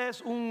usted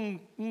es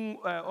un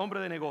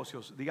hombre de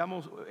negocios,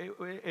 digamos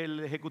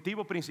el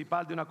ejecutivo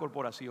principal de una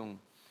corporación,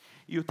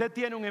 y usted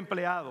tiene un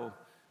empleado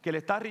que le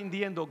está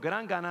rindiendo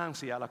gran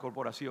ganancia a la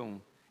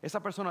corporación,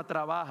 esa persona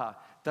trabaja,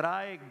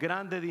 trae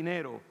grande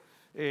dinero,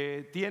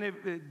 tiene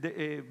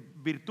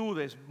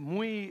virtudes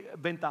muy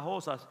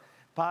ventajosas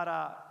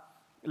para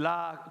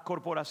la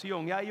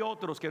corporación, y hay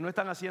otros que no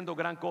están haciendo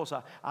gran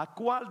cosa. ¿A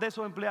cuál de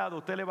esos empleados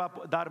usted le va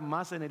a dar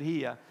más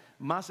energía,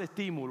 más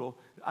estímulo?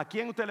 ¿A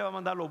quién usted le va a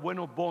mandar los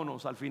buenos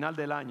bonos al final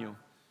del año?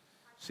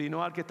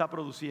 Sino al que está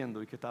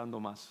produciendo y que está dando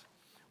más.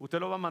 Usted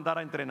lo va a mandar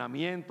a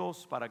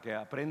entrenamientos para que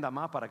aprenda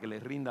más, para que le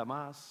rinda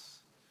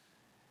más,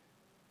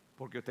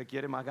 porque usted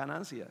quiere más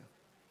ganancia,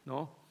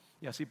 ¿no?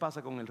 Y así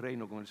pasa con el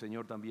reino, con el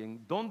Señor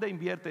también. ¿Dónde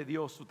invierte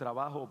Dios su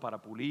trabajo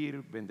para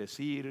pulir,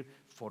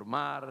 bendecir,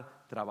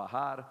 formar,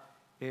 trabajar?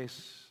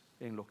 Es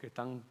en los que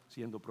están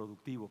siendo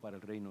productivos para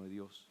el reino de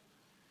Dios.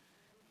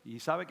 Y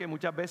sabe que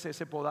muchas veces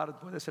ese poder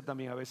puede ser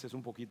también a veces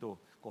un poquito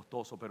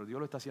costoso, pero Dios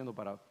lo está haciendo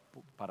para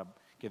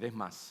que des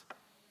más.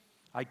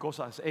 Hay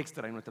cosas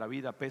extra en nuestra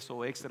vida,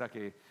 peso extra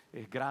que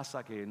es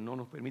grasa que no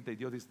nos permite. Y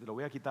Dios dice, te lo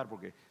voy a quitar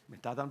porque me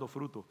estás dando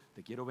fruto,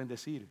 te quiero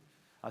bendecir.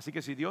 Así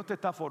que si Dios te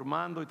está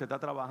formando y te está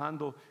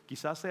trabajando,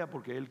 quizás sea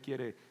porque Él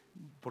quiere,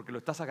 porque lo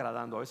estás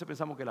agradando. A veces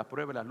pensamos que las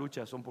pruebas, las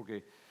luchas son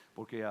porque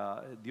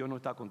Dios no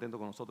está contento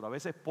con nosotros. A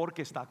veces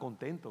porque está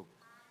contento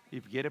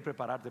y quiere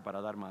prepararte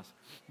para dar más.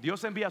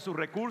 Dios envía sus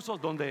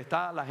recursos donde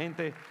está la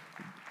gente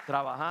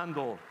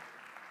trabajando.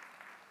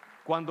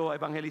 Cuando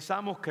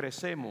evangelizamos,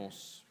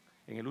 crecemos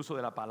en el uso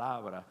de la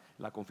palabra,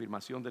 la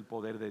confirmación del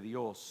poder de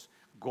Dios,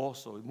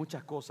 gozo y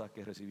muchas cosas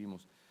que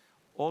recibimos.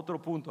 Otro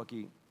punto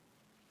aquí.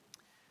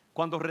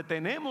 Cuando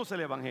retenemos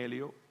el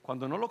evangelio,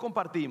 cuando no lo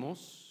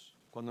compartimos,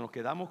 cuando nos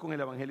quedamos con el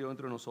evangelio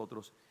dentro de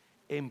nosotros,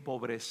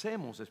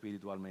 empobrecemos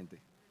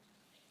espiritualmente.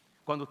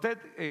 Cuando usted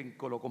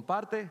lo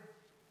comparte,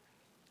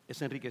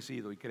 es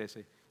enriquecido y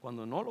crece.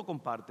 Cuando no lo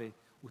comparte,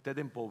 usted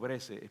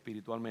empobrece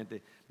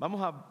espiritualmente.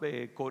 Vamos a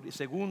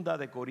Segunda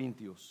de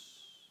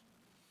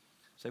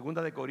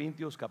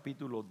Corintios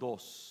capítulo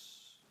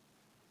 2,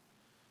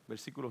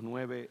 versículos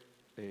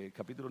 9,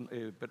 capítulo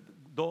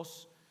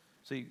 2.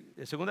 Sí,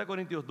 2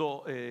 Corintios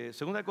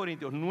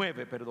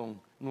 9,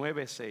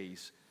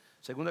 9:6.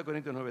 2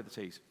 Corintios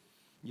 9:6.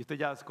 Y ustedes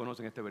ya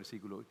conocen este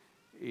versículo.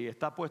 Y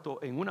está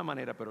puesto en una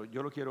manera, pero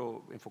yo lo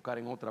quiero enfocar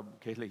en otra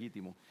que es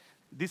legítimo.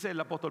 Dice el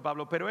apóstol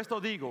Pablo, pero esto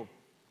digo,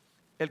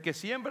 el que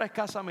siembra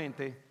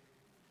escasamente,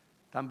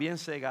 también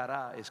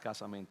segará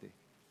escasamente.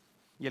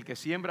 Y el que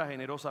siembra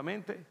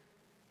generosamente,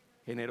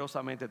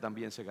 generosamente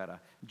también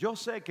segará. Yo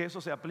sé que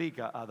eso se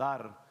aplica a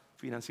dar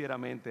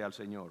financieramente al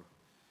Señor,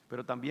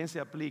 pero también se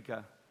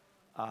aplica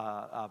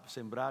a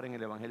sembrar en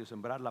el Evangelio,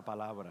 sembrar la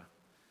palabra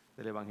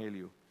del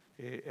Evangelio,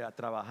 a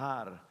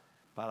trabajar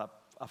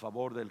a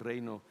favor del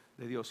reino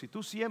de Dios. Si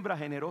tú siembras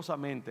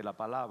generosamente la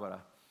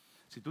palabra,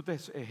 si tú te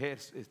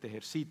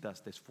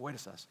ejercitas, te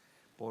esfuerzas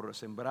por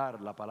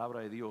sembrar la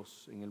palabra de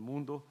Dios en el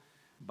mundo,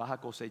 vas a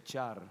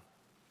cosechar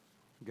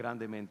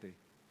grandemente.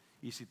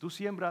 Y si tú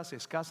siembras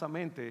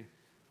escasamente,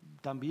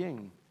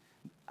 también.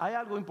 Hay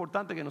algo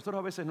importante que nosotros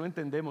a veces no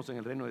entendemos en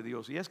el reino de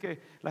Dios, y es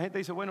que la gente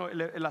dice, bueno,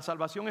 la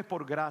salvación es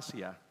por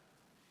gracia,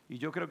 y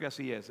yo creo que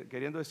así es,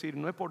 queriendo decir,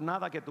 no es por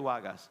nada que tú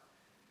hagas,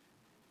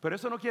 pero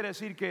eso no quiere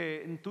decir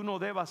que tú no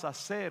debas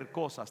hacer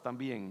cosas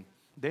también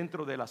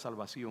dentro de la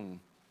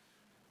salvación.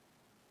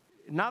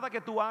 Nada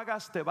que tú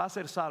hagas te va a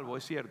hacer salvo,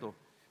 es cierto,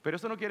 pero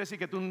eso no quiere decir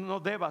que tú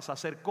no debas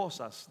hacer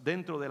cosas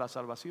dentro de la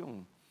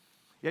salvación.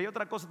 Y hay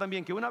otra cosa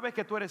también, que una vez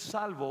que tú eres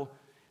salvo,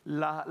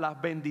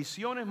 las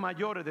bendiciones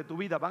mayores de tu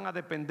vida van a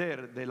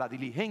depender de la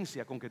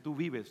diligencia con que tú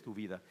vives tu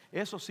vida.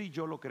 Eso sí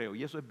yo lo creo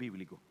y eso es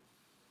bíblico.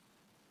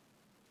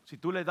 Si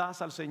tú le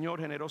das al Señor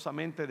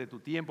generosamente de tu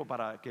tiempo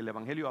para que el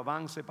evangelio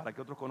avance, para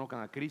que otros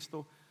conozcan a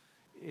Cristo,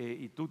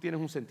 y tú tienes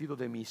un sentido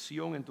de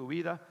misión en tu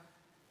vida,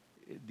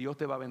 Dios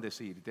te va a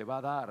bendecir, te va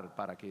a dar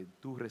para que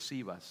tú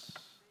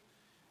recibas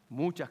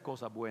muchas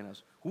cosas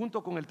buenas.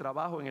 Junto con el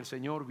trabajo en el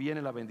Señor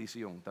viene la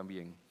bendición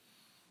también.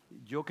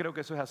 Yo creo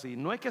que eso es así.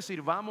 No es que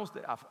sirvamos,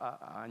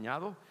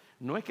 añado,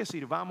 no es que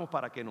sirvamos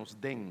para que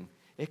nos den,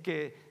 es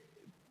que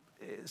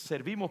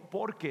servimos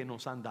porque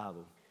nos han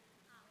dado.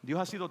 Dios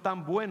ha sido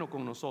tan bueno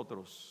con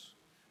nosotros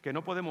que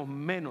no podemos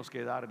menos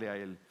que darle a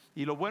Él.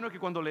 Y lo bueno es que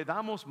cuando le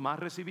damos, más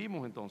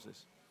recibimos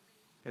entonces.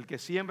 El que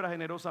siembra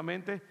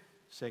generosamente,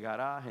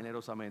 segará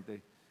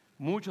generosamente.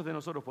 Muchos de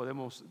nosotros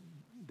podemos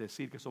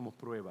decir que somos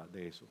prueba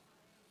de eso.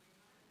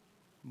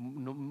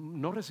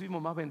 No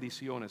recibimos más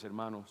bendiciones,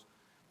 hermanos,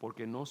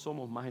 porque no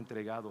somos más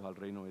entregados al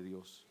reino de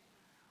Dios.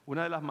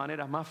 Una de las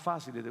maneras más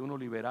fáciles de uno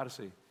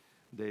liberarse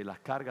de las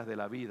cargas de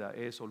la vida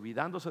es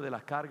olvidándose de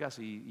las cargas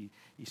y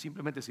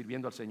simplemente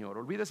sirviendo al Señor.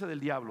 Olvídese del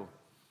diablo.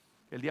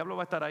 El diablo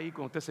va a estar ahí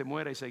cuando usted se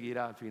muera y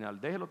seguirá al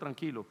final. Déjelo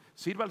tranquilo.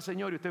 Sirva al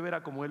Señor y usted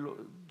verá cómo Él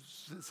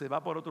se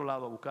va por otro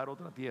lado a buscar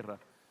otra tierra.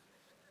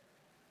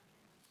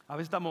 A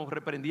veces estamos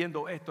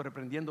reprendiendo esto,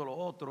 reprendiendo lo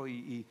otro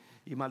y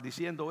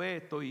maldiciendo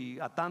esto y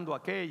atando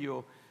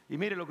aquello. Y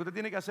mire, lo que usted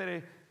tiene que hacer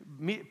es,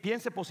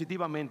 piense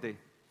positivamente.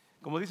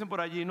 Como dicen por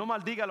allí, no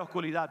maldiga la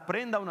oscuridad,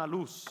 prenda una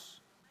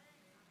luz.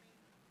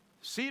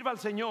 Sirva al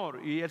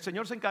Señor y el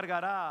Señor se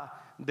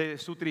encargará de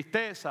su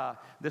tristeza,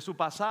 de su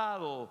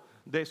pasado,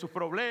 de sus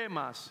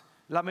problemas.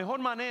 La mejor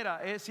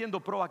manera es siendo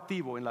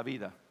proactivo en la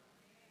vida,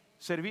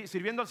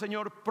 sirviendo al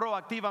Señor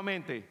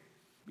proactivamente,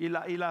 y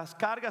las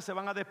cargas se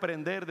van a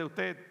desprender de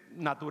usted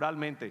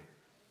naturalmente.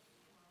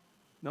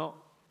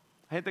 No,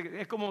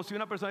 gente, es como si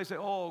una persona dice: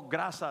 oh,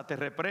 grasa, te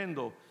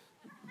reprendo,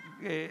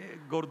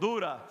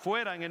 gordura,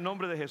 fuera en el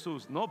nombre de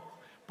Jesús. No,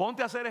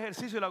 ponte a hacer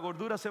ejercicio y la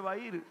gordura se va a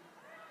ir.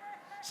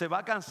 Se va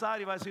a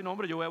cansar y va a decir: no,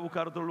 hombre, yo voy a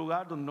buscar otro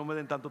lugar donde no me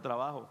den tanto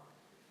trabajo.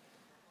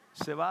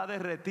 Se va a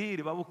derretir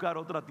y va a buscar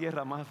otra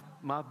tierra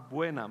más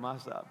buena,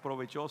 más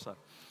provechosa.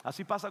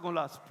 Así pasa con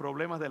los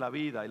problemas de la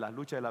vida y las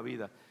luchas de la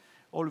vida.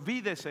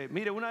 Olvídese,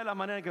 mire, una de las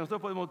maneras en que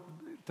nosotros podemos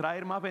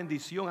traer más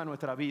bendición a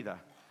nuestra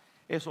vida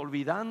es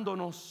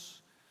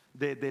olvidándonos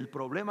del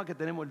problema que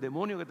tenemos, el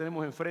demonio que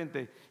tenemos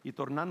enfrente, y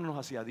tornándonos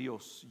hacia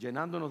Dios,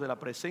 llenándonos de la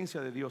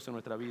presencia de Dios en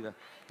nuestra vida.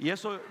 Y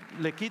eso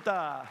le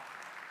quita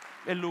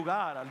el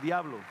lugar al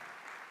diablo.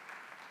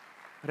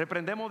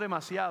 Reprendemos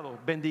demasiado,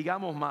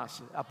 bendigamos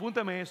más.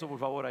 Apúnteme eso, por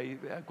favor, ahí.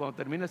 Cuando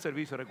termine el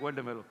servicio,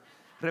 recuérdemelo.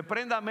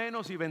 Reprenda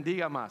menos y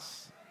bendiga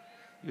más.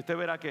 Y usted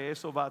verá que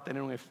eso va a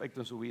tener un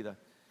efecto en su vida.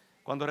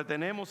 Cuando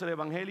retenemos el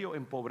evangelio,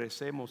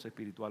 empobrecemos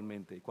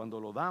espiritualmente.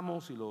 Cuando lo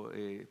damos y lo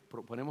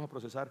ponemos a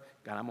procesar,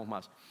 ganamos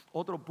más.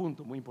 Otro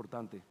punto muy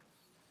importante: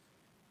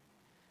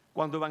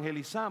 cuando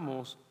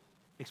evangelizamos,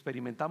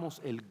 experimentamos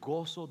el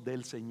gozo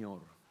del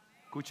Señor.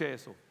 Escuche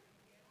eso.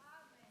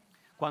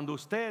 Cuando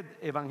usted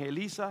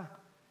evangeliza,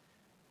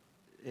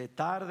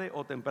 tarde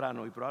o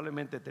temprano, y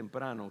probablemente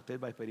temprano, usted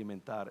va a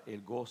experimentar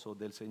el gozo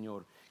del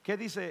Señor. ¿Qué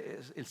dice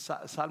el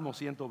Salmo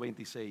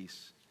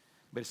 126?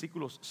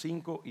 Versículos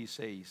 5 y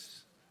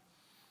 6.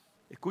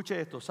 Escuche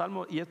esto,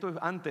 Salmo, y esto es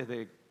antes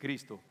de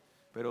Cristo,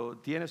 pero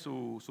tiene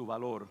su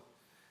valor.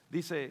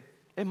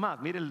 Dice, es más,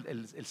 mire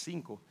el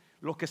 5.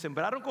 Los que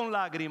sembraron con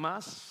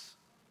lágrimas,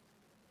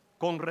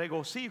 con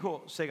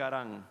regocijo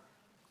segarán.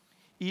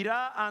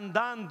 Irá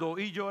andando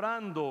y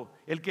llorando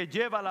el que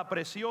lleva la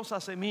preciosa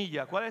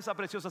semilla. ¿Cuál es esa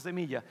preciosa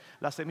semilla?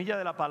 La semilla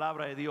de la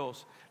palabra de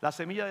Dios, la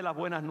semilla de las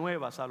buenas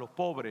nuevas a los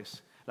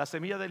pobres, la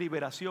semilla de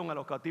liberación a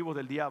los cautivos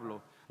del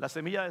diablo, la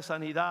semilla de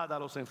sanidad a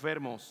los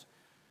enfermos.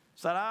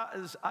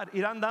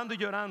 Irá andando y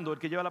llorando el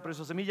que lleva la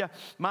preciosa semilla,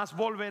 mas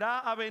volverá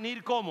a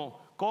venir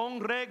 ¿cómo? Con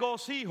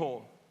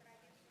regocijo,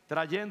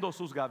 trayendo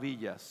sus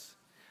gavillas.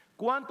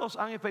 ¿Cuántos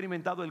han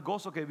experimentado el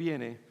gozo que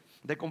viene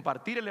de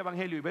compartir el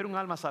evangelio y ver un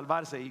alma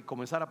salvarse y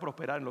comenzar a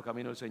prosperar en los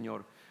caminos del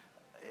Señor?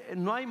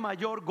 No hay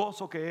mayor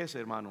gozo que ese,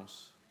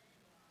 hermanos.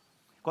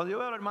 Cuando yo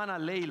veo a la hermana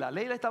Leila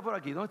está por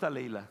aquí. ¿Dónde está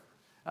Leila?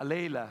 A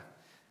Leila,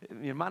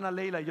 mi hermana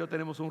Leila y yo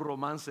tenemos un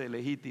romance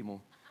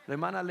legítimo. La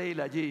hermana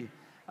Leila allí,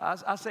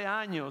 hace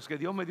años que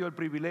Dios me dio el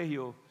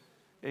privilegio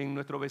en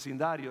nuestro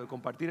vecindario de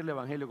compartir el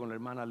evangelio con la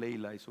hermana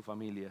Leila y su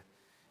familia.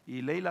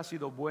 Y Leila ha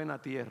sido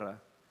buena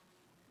tierra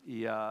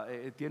y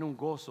tiene un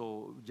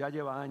gozo. Ya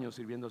lleva años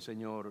sirviendo al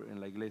Señor en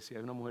la iglesia.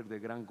 Es una mujer de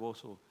gran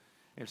gozo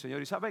el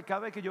Señor. Y sabe,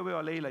 cada vez que yo veo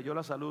a Leila, yo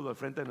la saludo al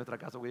frente de nuestra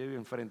casa, porque ella vive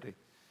enfrente.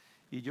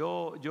 Y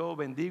yo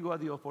bendigo a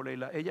Dios por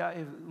Leila. Ella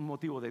es un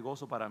motivo de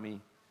gozo para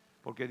mí,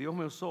 porque Dios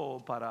me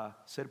usó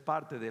para ser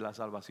parte de la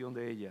salvación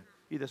de ella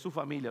y de su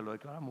familia. Lo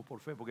declaramos por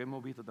fe, porque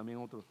hemos visto también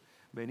otros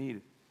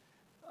venir.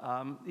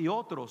 Y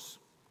otros,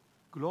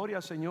 gloria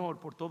al Señor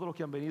por todos los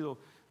que han venido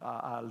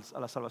a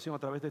la salvación a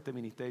través de este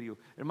ministerio.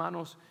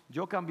 Hermanos,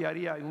 yo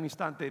cambiaría en un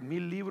instante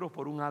 1000 libros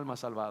por un alma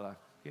salvada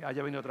que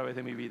haya venido a través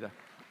de mi vida.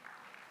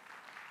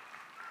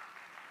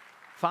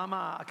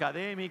 Fama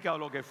académica o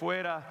lo que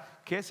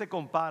fuera, ¿qué se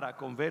compara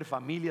con ver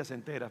familias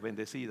enteras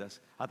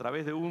bendecidas a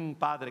través de un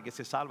padre que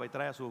se salva y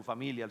trae a su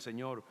familia al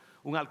Señor?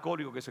 Un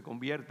alcohólico que se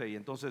convierte y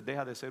entonces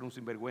deja de ser un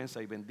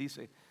sinvergüenza y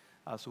bendice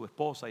a su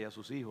esposa y a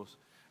sus hijos.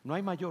 No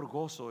hay mayor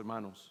gozo,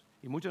 hermanos,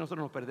 y muchos de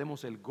nosotros nos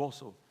perdemos el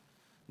gozo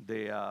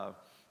de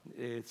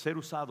ser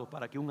usados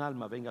para que un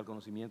alma venga al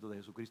conocimiento de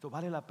Jesucristo.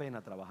 Vale la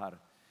pena trabajar,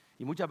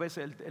 y muchas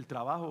veces el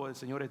trabajo del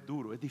Señor es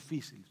duro, es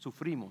difícil,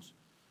 sufrimos.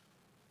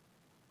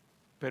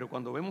 Pero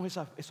cuando vemos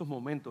esos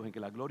momentos en que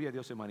la gloria de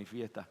Dios se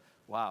manifiesta,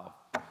 wow,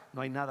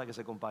 no hay nada que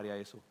se compare a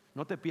eso.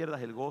 No te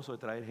pierdas el gozo de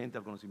traer gente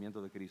al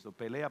conocimiento de Cristo.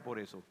 Pelea por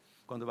eso.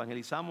 Cuando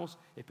evangelizamos,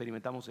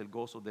 experimentamos el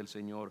gozo del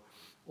Señor.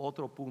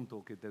 Otro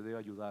punto que te debe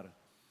ayudar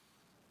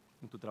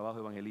en tu trabajo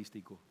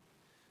evangelístico: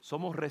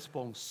 somos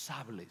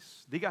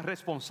responsables. Diga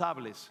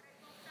responsables.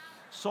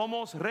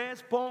 Somos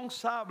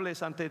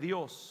responsables ante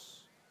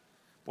Dios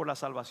por la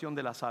salvación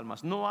de las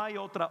almas. No hay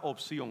otra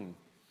opción.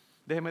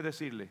 Déjeme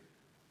decirle,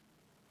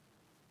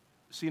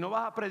 si no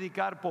vas a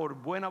predicar por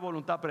buena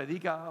voluntad,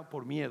 predica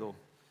por miedo,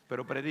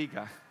 pero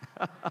predica.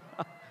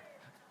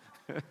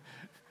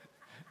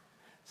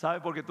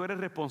 ¿Sabe? Porque tú eres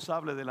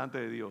responsable delante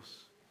de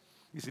Dios.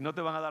 Y si no,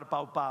 te van a dar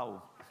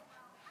pau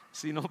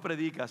si no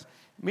predicas.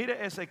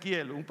 Mire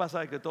Ezequiel, un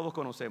pasaje que todos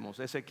conocemos.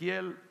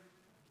 Ezequiel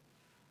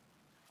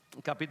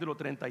capítulo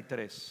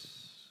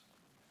 33.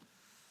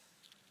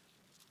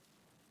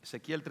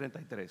 Ezequiel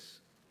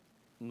 33,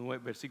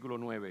 versículo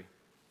 9.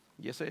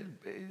 Y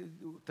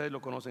ustedes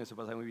lo conocen, ese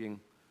pasaje muy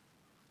bien.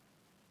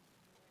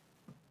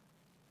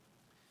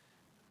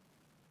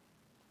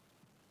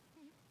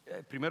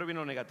 Primero viene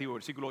lo negativo,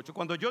 versículo 8.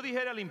 Cuando yo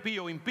dijera al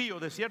impío, impío,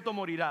 de cierto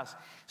morirás,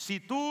 si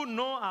tú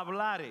no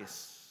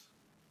hablares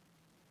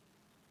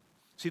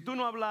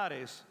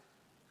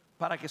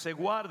para que se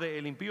guarde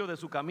el impío de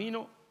su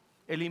camino,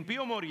 el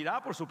impío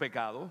morirá por su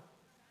pecado,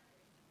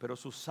 pero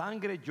su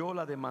sangre yo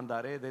la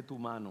demandaré de tu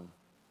mano.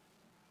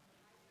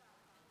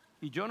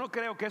 Y yo no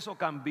creo que eso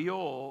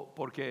cambió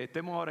porque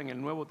estemos ahora en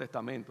el Nuevo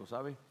Testamento,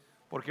 ¿sabe?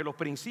 Porque los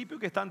principios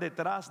que están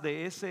detrás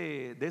de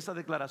esa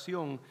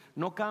declaración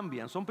no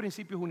cambian, son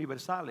principios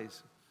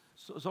universales.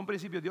 Son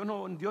principios, Dios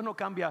no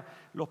cambia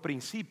los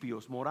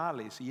principios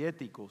morales y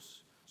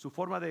éticos, su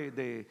forma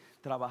de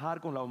trabajar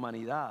con la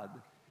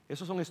humanidad.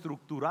 Esos son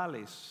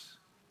estructurales.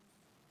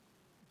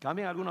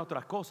 Cambian algunas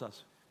otras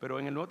cosas, pero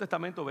en el Nuevo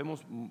Testamento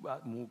vemos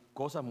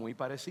cosas muy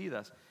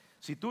parecidas.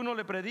 Si tú no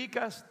le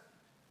predicas,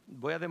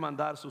 voy a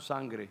demandar su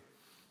sangre.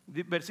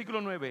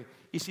 Versículo 9.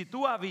 Y si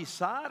tú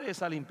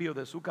avisares al impío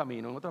de su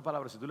camino, en otras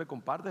palabras, si tú le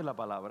compartes la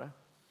palabra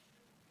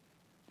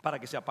para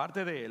que se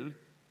aparte de él,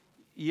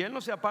 y él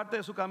no se aparte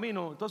de su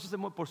camino, entonces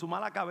por su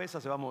mala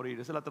cabeza se va a morir.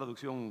 Esa es la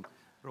traducción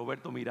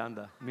Roberto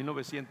Miranda,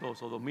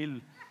 1900 o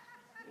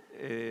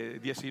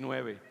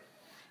 2019.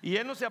 Y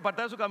él no se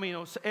aparta de su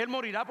camino, él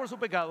morirá por su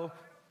pecado,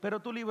 pero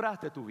tú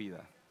libraste tu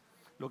vida.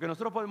 Lo que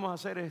nosotros podemos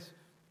hacer es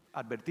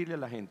advertirle a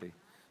la gente.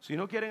 Si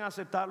no quieren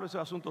aceptarlo, ese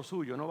es asunto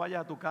suyo. No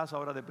vayas a tu casa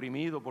ahora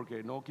deprimido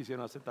porque no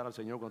quisieron aceptar al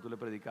Señor cuando tú le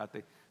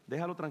predicaste.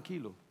 Déjalo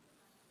tranquilo.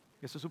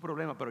 Ese es su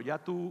problema, pero ya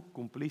tú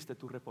cumpliste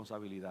tu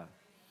responsabilidad.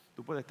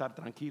 Tú puedes estar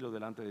tranquilo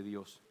delante de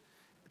Dios.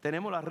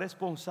 Tenemos la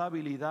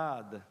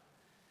responsabilidad.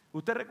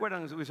 Ustedes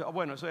recuerdan,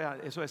 bueno, eso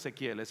es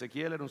Ezequiel.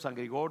 Ezequiel era un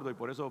sanguigordo y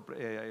por eso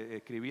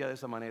escribía de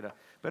esa manera.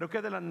 Pero ¿qué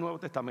es del Nuevo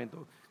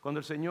Testamento? Cuando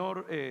el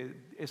Señor,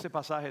 ese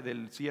pasaje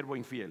del siervo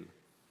infiel,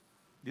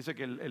 dice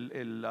que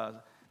el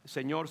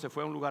Señor se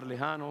fue a un lugar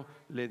lejano,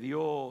 le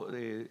dio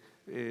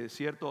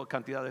cierta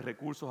cantidad de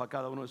recursos a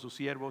cada uno de sus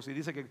siervos y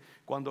dice que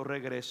cuando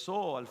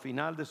regresó al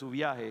final de su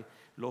viaje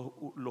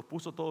los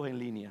puso todos en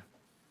línea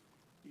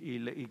y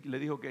le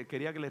dijo que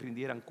quería que le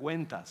rindieran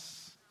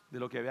cuentas de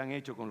lo que habían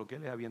hecho con lo que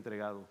él les había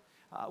entregado.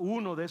 A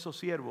uno de esos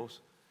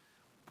siervos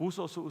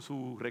puso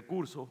su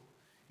recurso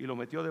y lo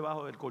metió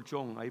debajo del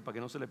colchón ahí para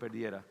que no se le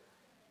perdiera,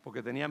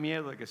 porque tenía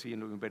miedo de que si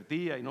lo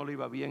invertía y no le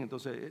iba bien,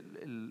 entonces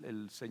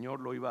el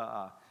Señor lo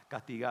iba a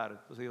castigar.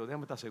 Entonces digo,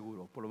 déjame estar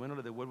seguro, por lo menos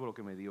le devuelvo lo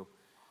que me dio.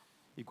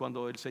 Y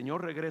cuando el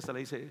Señor regresa le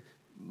dice,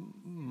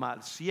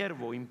 mal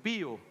siervo,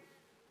 impío,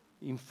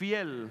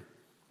 infiel,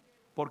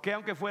 ¿por qué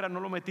aunque fuera no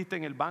lo metiste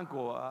en el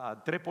banco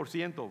a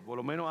 3%? Por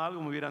lo menos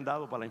algo me hubieran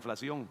dado para la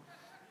inflación.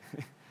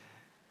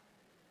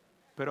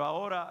 Pero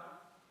ahora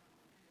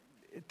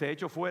te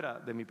echo fuera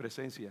de mi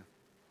presencia.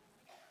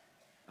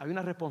 Hay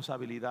una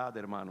responsabilidad,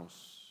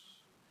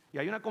 hermanos. Y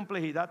hay una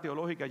complejidad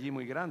teológica allí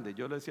muy grande.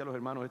 Yo le decía a los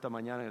hermanos esta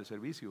mañana en el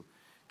servicio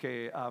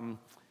que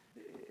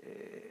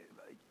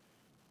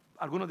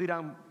algunos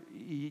dirán,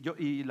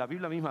 y la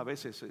Biblia misma a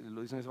veces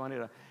lo dice de esa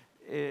manera,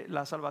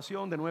 la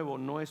salvación de nuevo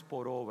no es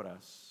por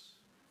obras.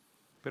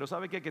 Pero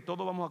 ¿sabe qué? Que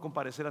todos vamos a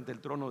comparecer ante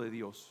el trono de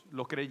Dios.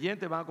 Los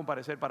creyentes van a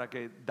comparecer para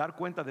dar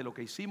cuenta de lo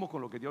que hicimos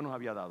con lo que Dios nos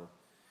había dado.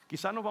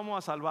 Quizás nos vamos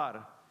a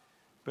salvar,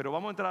 pero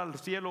vamos a entrar al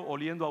cielo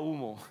oliendo a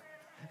humo.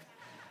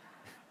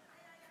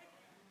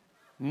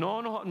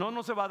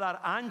 No se va a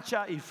dar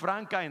ancha y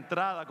franca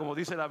entrada, como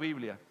dice la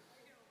Biblia.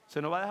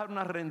 Se nos va a dejar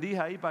una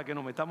rendija ahí para que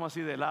nos metamos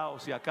así de lado,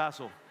 si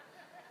acaso.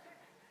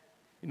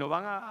 Y nos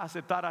van a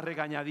aceptar a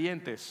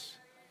regañadientes.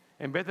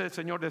 En vez del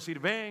Señor decir,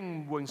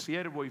 ven, buen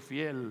siervo y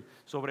fiel,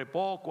 sobre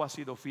poco has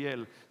sido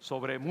fiel,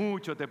 sobre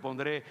mucho te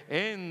pondré,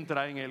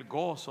 entra en el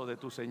gozo de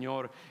tu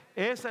Señor.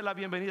 Esa es la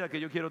bienvenida que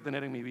yo quiero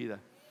tener en mi vida.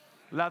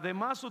 La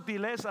demás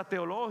sutileza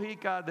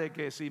teológica de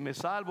que si me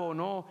salvo o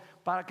no,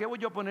 ¿para qué voy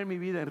yo a poner mi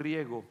vida en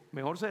riesgo?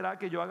 Mejor será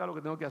que yo haga lo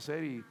que tengo que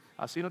hacer y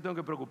así no tengo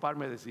que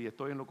preocuparme de si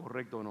estoy en lo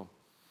correcto o no.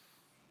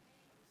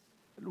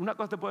 Una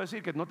cosa te puedo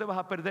decir, que no te vas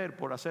a perder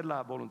por hacer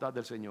la voluntad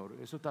del Señor.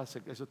 Eso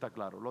está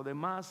claro. Lo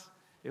demás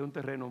es un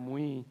terreno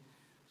muy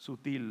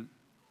sutil.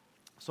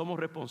 Somos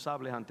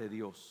responsables ante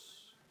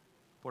Dios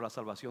por la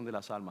salvación de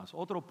las almas.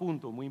 Otro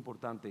punto muy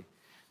importante.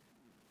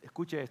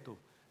 Escuche esto.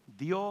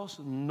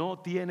 Dios no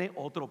tiene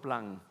otro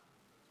plan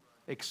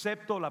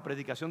excepto la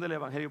predicación del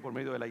evangelio por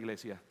medio de la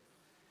iglesia.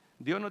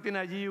 Dios no tiene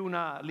allí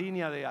una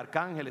línea de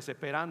arcángeles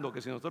esperando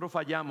que si nosotros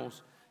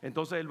fallamos,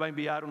 entonces Él va a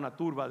enviar una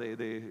turba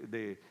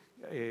de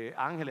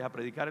ángeles a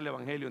predicar el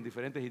evangelio en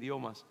diferentes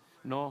idiomas.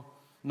 No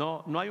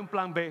hay un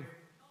plan B.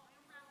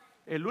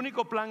 El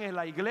único plan es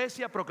la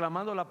iglesia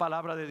proclamando la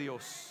palabra de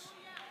Dios.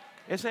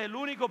 Ese es el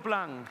único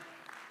plan.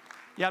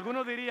 Y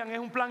algunos dirían, es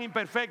un plan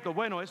imperfecto.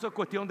 Bueno, eso es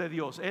cuestión de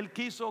Dios. Él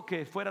quiso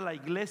que fuera la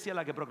iglesia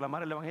la que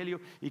proclamara el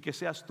evangelio y que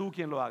seas tú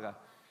quien lo haga.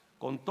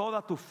 Con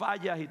todas tus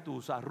fallas y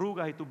tus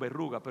arrugas y tus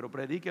verrugas, pero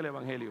predique el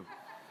evangelio.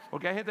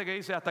 Porque hay gente que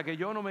dice, hasta que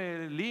yo no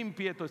me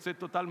limpie, estoy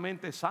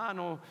totalmente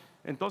sano.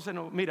 Entonces,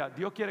 no, mira,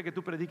 Dios quiere que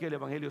tú prediques el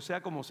evangelio,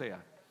 sea como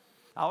sea.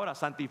 Ahora,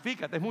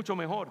 santifícate, es mucho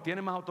mejor,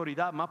 tienes más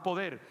autoridad, más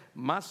poder,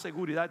 más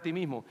seguridad de ti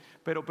mismo,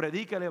 pero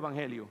predica el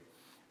evangelio.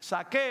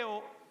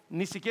 Zaqueo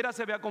ni siquiera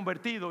se había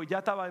convertido y ya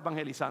estaba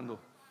evangelizando.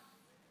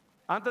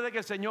 Antes de que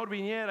el Señor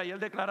viniera y él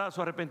declarara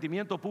su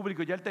arrepentimiento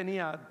público, ya él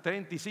tenía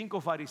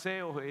 35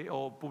 fariseos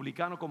o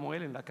publicanos como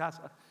él en la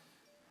casa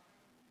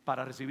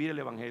para recibir el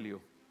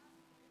evangelio.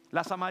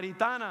 La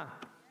samaritana,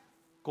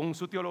 con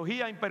su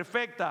teología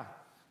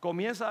imperfecta,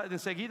 comienza,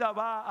 enseguida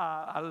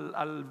va a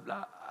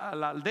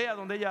la aldea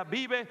donde ella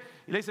vive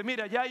y le dice: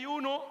 mira, ya hay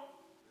uno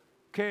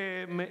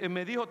que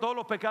me dijo todos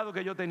los pecados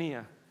que yo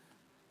tenía.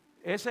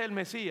 Ese es el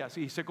Mesías,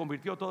 y se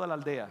convirtió toda la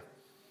aldea.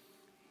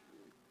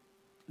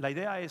 La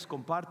idea es: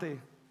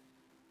 comparte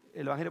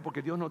el evangelio,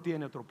 porque Dios no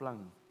tiene otro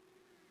plan.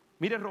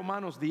 Mire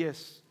Romanos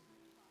 10,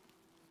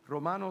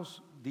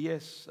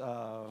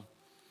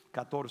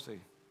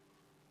 14.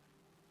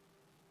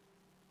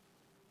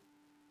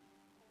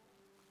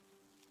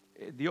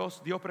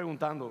 Dios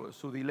preguntando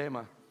su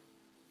dilema: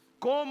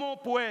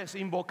 ¿cómo pues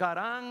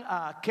invocarán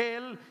a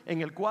aquel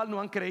en el cual no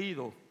han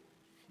creído?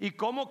 ¿Y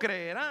cómo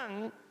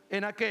creerán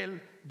en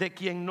aquel de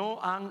quien no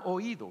han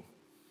oído?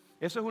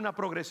 Eso es una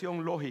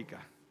progresión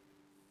lógica.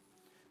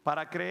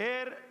 Para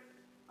creer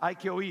hay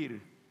que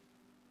oír.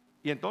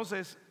 Y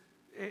entonces,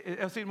 es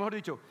decir, mejor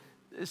dicho,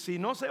 si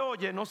no se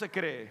oye, no se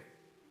cree.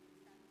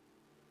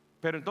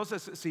 Pero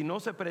entonces, si no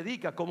se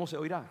predica, ¿cómo se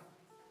oirá?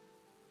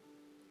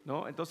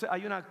 ¿No? Entonces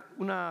hay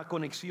una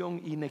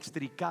conexión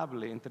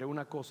inextricable entre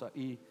una cosa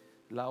y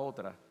la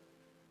otra.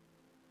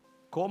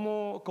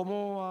 ¿Cómo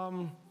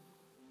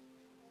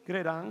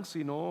creerán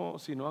si no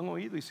han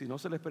oído? Y si no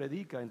se les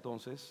predica,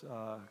 entonces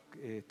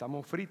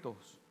estamos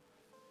fritos.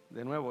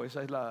 De nuevo,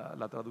 esa es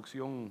la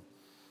traducción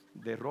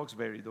de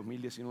Roxbury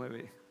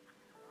 2019.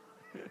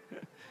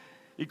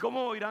 ¿Y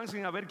cómo oirán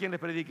sin haber quien les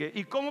predique?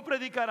 ¿Y cómo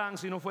predicarán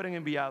si no fueren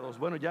enviados?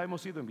 Bueno, ya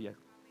hemos sido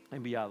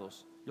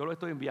enviados. Yo lo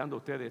estoy enviando a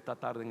ustedes esta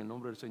tarde en el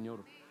nombre del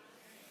Señor.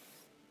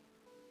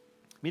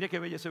 Mire qué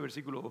bello ese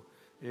versículo,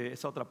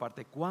 esa otra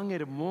parte. Cuán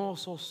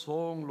hermosos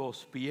son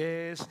los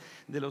pies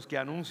de los que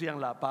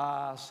anuncian la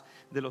paz,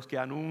 de los que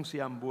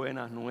anuncian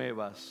buenas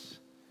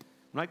nuevas.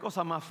 No hay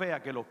cosa más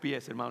fea que los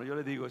pies, hermano. Yo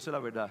les digo, esa es la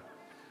verdad.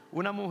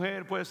 Una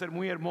mujer puede ser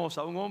muy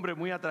hermosa, un hombre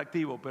muy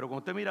atractivo, pero cuando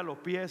usted mira los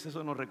pies,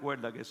 eso nos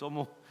recuerda que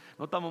no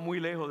estamos muy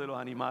lejos de los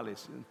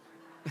animales.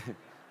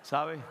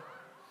 ¿Sabe?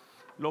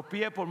 Los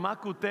pies, por más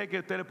que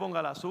usted le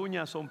ponga las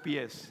uñas, son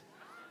pies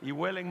y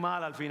huelen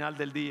mal al final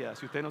del día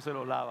si usted no se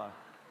los lava.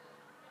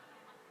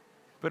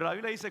 Pero la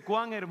Biblia dice: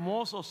 cuán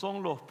hermosos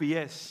son los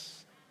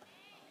pies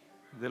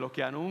de los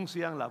que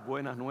anuncian las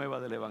buenas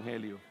nuevas del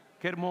evangelio.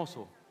 Qué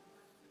hermoso.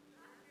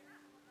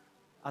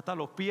 Hasta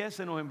los pies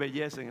se nos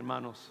embellecen,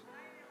 hermanos.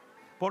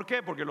 ¿Por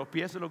qué? Porque los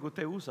pies es lo que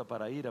usted usa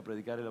para ir a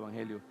predicar el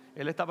evangelio.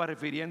 Él estaba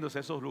refiriéndose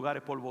a esos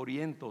lugares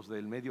polvorientos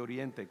del Medio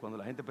Oriente cuando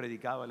la gente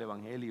predicaba el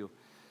evangelio.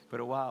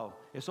 Pero wow,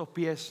 esos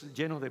pies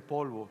llenos de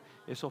polvo,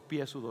 esos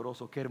pies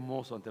sudorosos, qué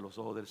hermoso ante los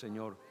ojos del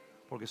Señor,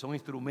 porque son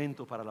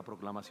instrumentos para la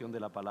proclamación de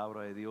la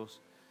palabra de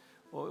Dios.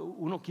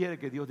 Uno quiere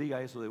que Dios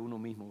diga eso de uno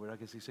mismo, ¿verdad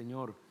que sí,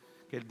 Señor?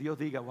 Que el Dios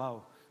diga: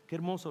 wow, qué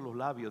hermosos los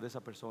labios de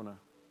esa persona,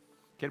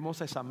 qué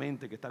hermosa esa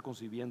mente que está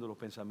concibiendo los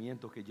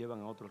pensamientos que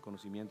llevan a otro al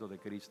conocimiento de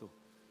Cristo.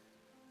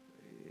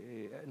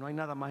 No hay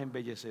nada más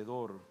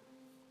embellecedor.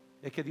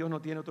 Es que Dios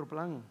no tiene otro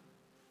plan.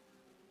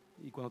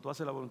 Y cuando tú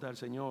haces la voluntad del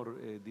Señor,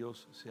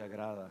 Dios se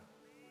agrada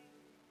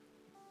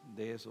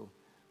de eso.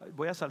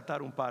 Voy a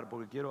saltar un par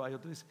porque quiero.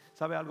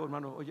 ¿Sabe algo,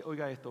 hermano?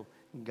 Oiga esto: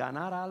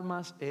 ganar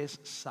almas es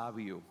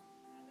sabio.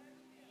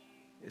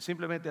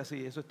 Simplemente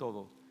así, eso es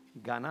todo.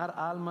 Ganar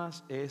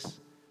almas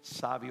es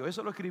sabio.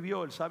 Eso lo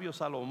escribió el sabio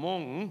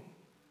Salomón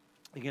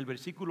en el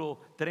versículo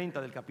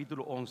 30 del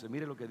capítulo 11.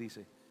 Mire lo que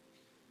dice: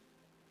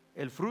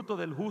 el fruto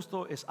del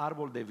justo es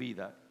árbol de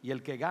vida, y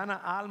el que gana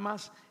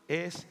almas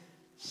es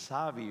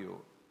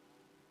sabio.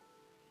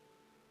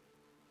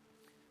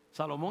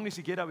 Salomón ni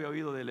siquiera había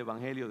oído del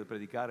evangelio, de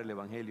predicar el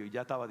evangelio, y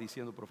ya estaba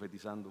diciendo,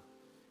 profetizando: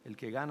 el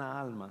que gana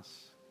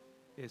almas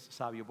es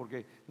sabio.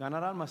 Porque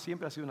ganar almas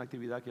siempre ha sido una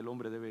actividad que el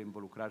hombre debe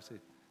involucrarse.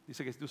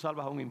 Dice que si tú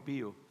salvas a un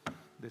impío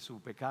de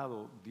su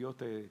pecado, Dios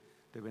te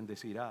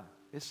bendecirá.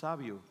 Es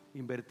sabio.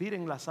 Invertir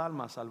en las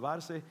almas,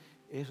 salvarse,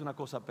 es una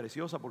cosa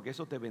preciosa, porque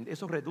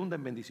eso redunda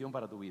en bendición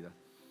para tu vida.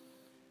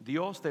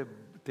 Dios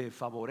te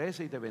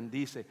favorece y te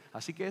bendice.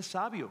 Así que es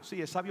sabio.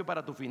 Sí, es sabio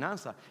para tu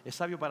finanza, es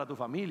sabio para tu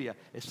familia,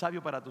 es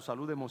sabio para tu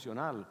salud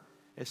emocional,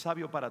 es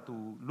sabio para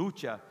tu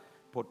lucha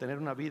por tener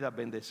una vida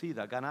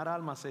bendecida. Ganar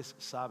almas es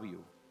sabio.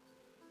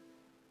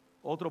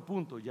 Otro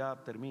punto,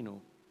 ya termino,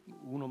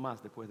 uno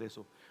más después de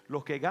eso.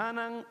 Los que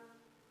ganan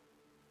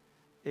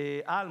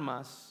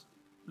almas,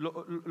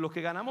 los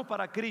que ganamos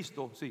para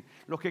Cristo, sí,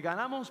 los que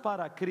ganamos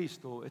para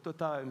Cristo, esto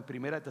está en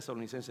 1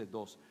 Tesalonicenses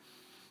 2.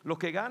 Los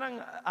que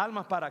ganan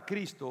almas para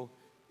Cristo,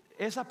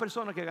 esas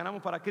personas que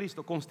ganamos para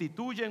Cristo,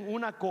 constituyen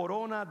una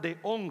corona de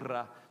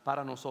honra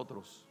para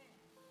nosotros.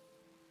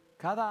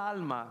 Cada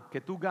alma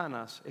que tú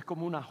ganas es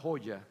como una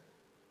joya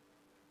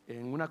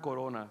en una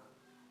corona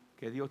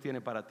que Dios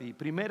tiene para ti.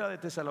 1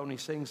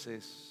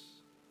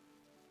 Tesalonicenses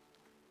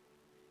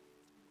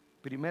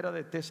Primera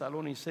de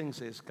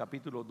Tesalonicenses,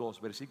 capítulo 2,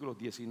 versículos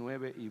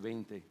 19 y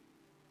 20.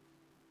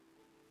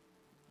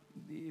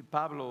 Y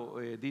Pablo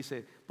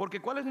dice: porque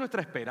 ¿cuál es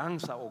nuestra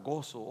esperanza o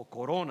gozo o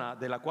corona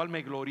de la cual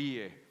me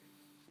gloríe?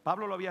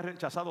 Pablo lo había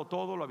rechazado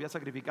todo, lo había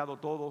sacrificado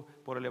todo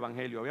por el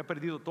evangelio, había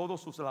perdido todos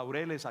sus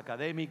laureles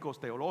académicos,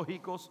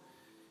 teológicos,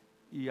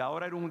 y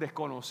ahora era un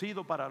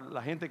desconocido para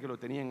la gente que lo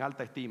tenía en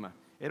alta estima.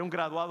 Era un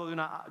graduado de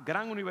una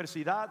gran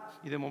universidad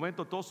y de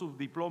momento todos sus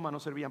diplomas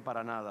no servían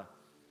para nada.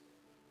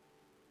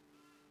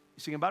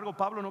 Sin embargo,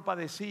 Pablo no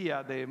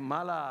padecía de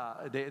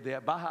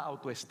baja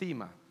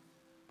autoestima,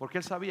 porque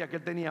él sabía que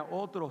él tenía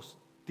otros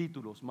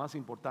títulos más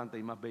importantes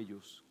y más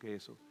bellos que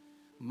eso,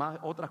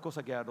 otras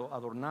cosas que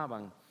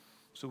adornaban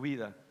su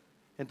vida.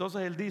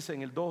 Entonces él dice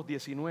en el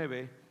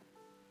 2:19: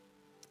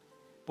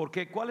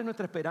 porque ¿cuál es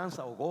nuestra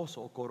esperanza o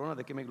gozo o corona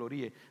de que me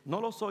gloríe?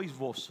 ¿No lo sois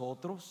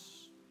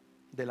vosotros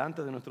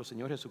delante de nuestro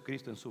Señor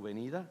Jesucristo en su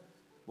venida?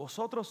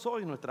 Vosotros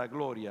sois nuestra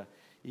gloria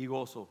y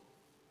gozo.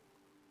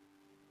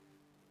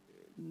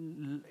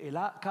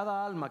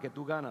 Cada alma que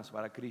tú ganas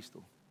para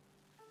Cristo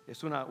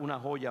es una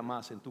joya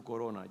más en tu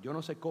corona. Yo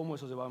no sé cómo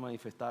eso se va a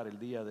manifestar el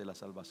día de la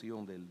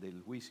salvación,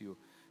 del juicio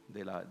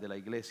de la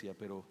iglesia,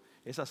 pero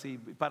es así.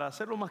 Para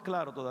hacerlo más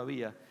claro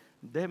todavía,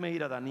 déjeme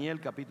ir a Daniel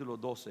capítulo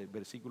 12,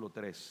 versículo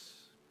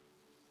 3.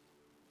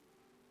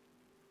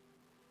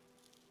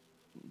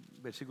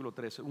 Versículo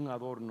 3, un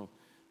adorno.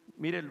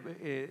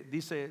 Mire,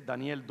 dice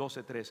Daniel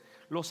 12:3: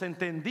 los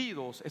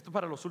entendidos, esto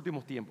para los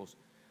últimos tiempos,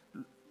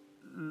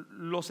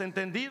 los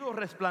entendidos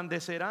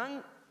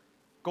resplandecerán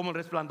como el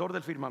resplandor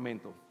del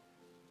firmamento.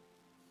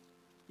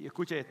 Y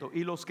escuche esto: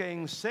 y los que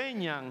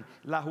enseñan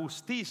la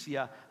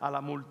justicia a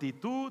la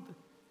multitud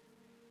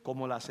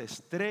como las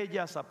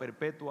estrellas a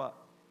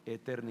perpetua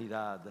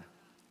eternidad.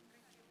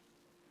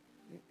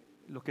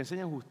 Los que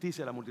enseñan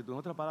justicia a la multitud, en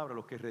otras palabras,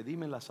 los que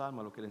redimen las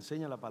almas, los que le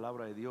enseñan la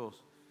palabra de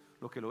Dios,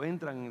 los que lo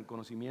entran en el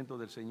conocimiento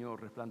del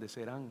Señor,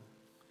 resplandecerán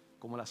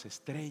como las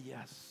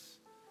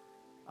estrellas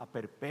a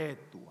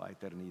perpetua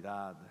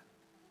eternidad.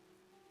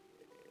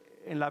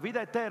 En la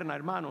vida eterna,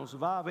 hermanos,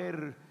 va a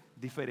haber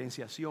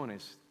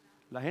diferenciaciones.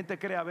 La gente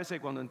cree a veces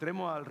cuando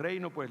entremos al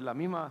reino, pues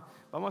vamos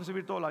a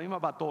recibir toda la misma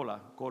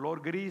batola,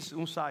 color gris,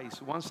 one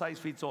size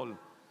fits all.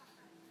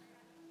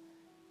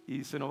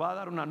 Y se nos va a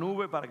dar una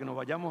nube para que nos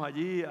vayamos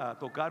allí a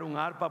tocar un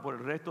arpa por el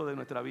resto de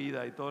nuestra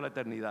vida y toda la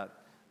eternidad.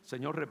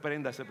 Señor,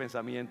 reprenda ese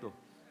pensamiento.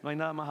 No hay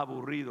nada más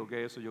aburrido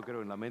que eso, yo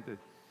creo, en la mente.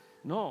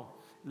 No,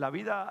 la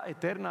vida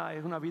eterna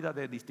es una vida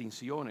de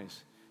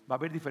distinciones. Va a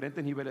haber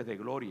diferentes niveles de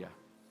gloria.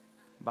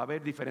 Va a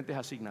haber diferentes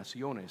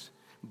asignaciones.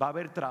 Va a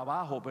haber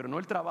trabajo, pero no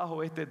el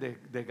trabajo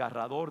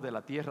desgarrador de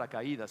la tierra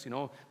caída,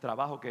 sino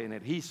trabajo que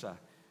energiza,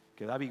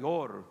 que da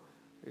vigor.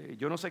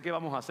 Yo no sé qué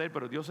vamos a hacer,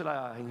 pero Dios se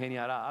la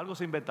ingeniará, algo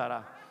se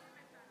inventará.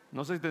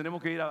 No sé si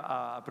tendremos que ir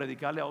a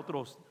predicarle a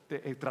otros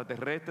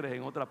extraterrestres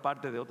en otras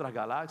partes de otras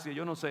galaxias,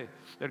 yo no sé.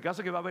 El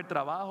caso es que va a haber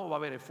trabajo, va a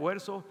haber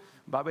esfuerzo,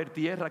 va a haber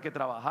tierra que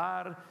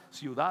trabajar,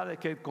 ciudades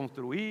que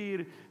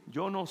construir,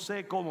 yo no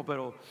sé cómo,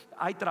 pero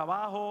hay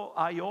trabajo,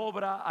 hay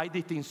obra, hay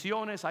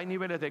distinciones, hay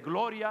niveles de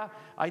gloria,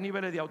 hay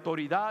niveles de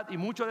autoridad, y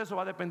mucho de eso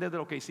va a depender de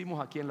lo que hicimos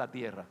aquí en la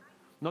tierra.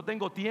 No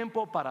tengo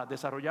tiempo para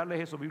desarrollarles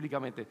eso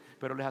bíblicamente,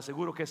 pero les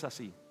aseguro que es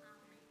así.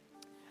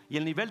 Y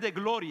el nivel de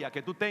gloria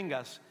que tú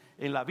tengas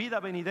en la vida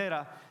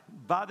venidera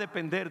va a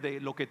depender de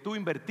lo que tú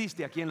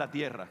invertiste aquí en la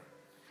tierra.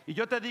 Y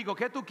yo te digo,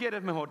 ¿qué tú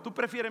quieres mejor? ¿Tú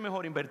prefieres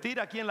mejor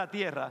invertir aquí en la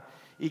tierra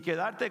y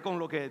quedarte con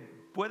lo que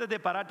puedes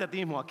depararte a ti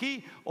mismo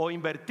aquí, o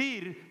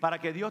invertir para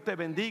que Dios te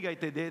bendiga y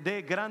te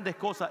dé grandes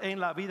cosas en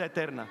la vida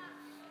eterna?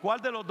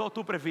 ¿Cuál de los dos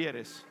tú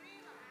prefieres?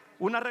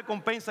 ¿Una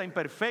recompensa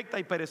imperfecta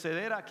y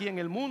perecedera aquí en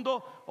el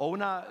mundo, o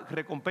una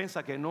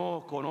recompensa que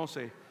no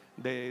conoce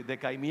de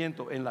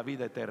decaimiento en la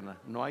vida eterna?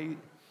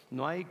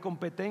 No hay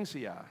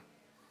competencia,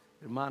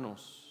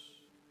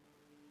 hermanos.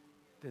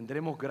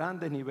 Tendremos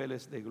grandes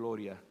niveles de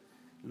gloria.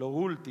 Lo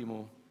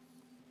último,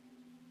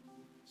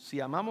 si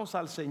amamos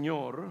al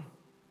Señor,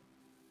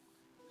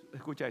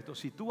 escucha esto: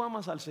 si tú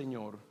amas al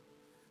Señor,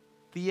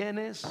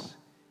 tienes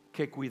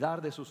que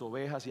cuidar de sus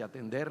ovejas y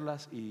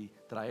atenderlas y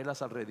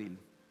traerlas al redil.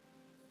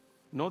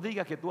 No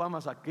digas que tú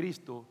amas a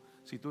Cristo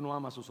si tú no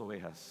amas sus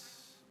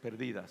ovejas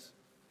perdidas.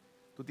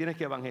 Tú tienes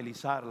que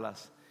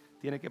evangelizarlas,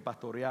 tienes que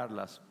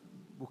pastorearlas.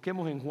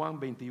 Busquemos en Juan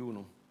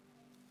 21.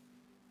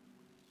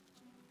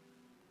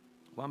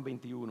 Juan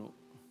 21.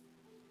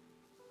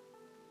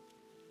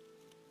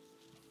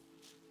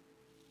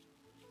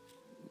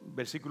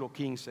 Versículo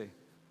 15.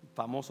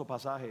 Famoso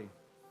pasaje.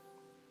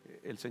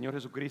 El Señor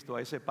Jesucristo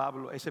a ese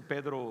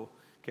Pedro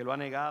que lo ha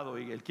negado,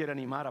 y él quiere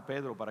animar a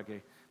Pedro para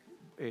que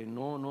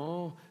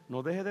no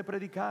deje de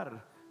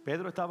predicar.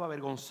 Pedro estaba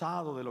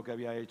avergonzado de lo que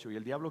había hecho, y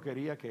el diablo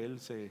quería que él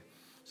se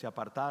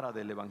apartara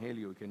del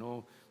evangelio, y que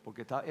no,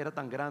 porque era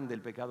tan grande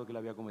el pecado que él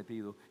había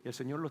cometido. Y el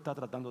Señor lo está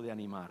tratando de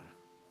animar,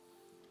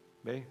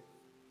 ¿ve?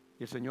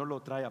 Y el Señor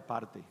lo trae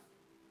aparte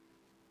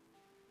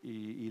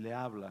y le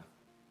habla,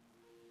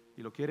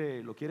 y lo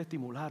quiere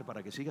estimular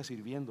para que siga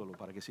sirviéndolo,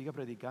 para que siga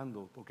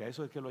predicando, porque a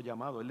eso es que lo ha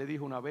llamado. Él le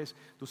dijo una vez: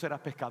 tú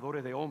serás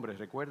pescadores de hombres,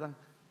 ¿recuerdan?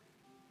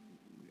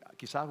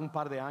 quizás un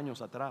par de años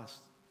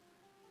atrás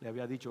le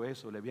había dicho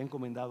eso, le había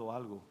encomendado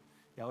algo.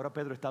 Y ahora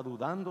Pedro está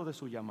dudando de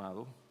su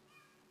llamado.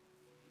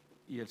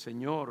 Y el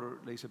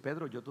Señor le dice: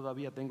 Pedro, yo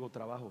todavía tengo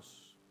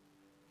trabajos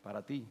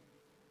para ti.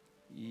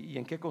 ¿Y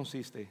en qué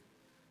consiste?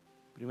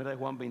 Primera de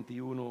Juan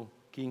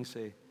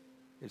 21:15.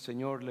 El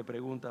Señor le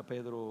pregunta a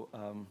Pedro,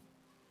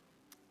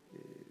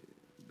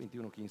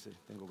 21:15,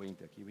 tengo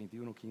 20 aquí,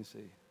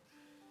 21:15.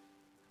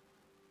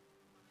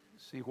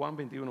 Sí, Juan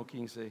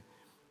 21:15.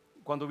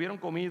 Cuando hubieron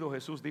comido,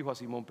 Jesús dijo a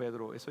Simón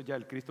Pedro, eso ya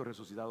el Cristo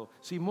resucitado: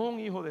 Simón,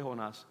 hijo de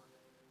Jonás,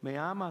 ¿me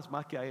amas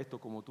más que a esto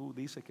como tú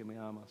dices que me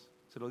amas?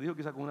 Se lo dijo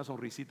quizá con una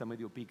sonrisita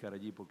medio pícara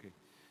allí, porque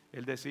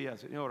él decía: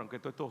 Señor, aunque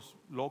todos estos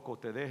locos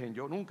te dejen,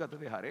 yo nunca te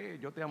dejaré,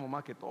 yo te amo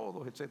más que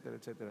todos, etcétera,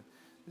 etcétera.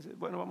 Dice: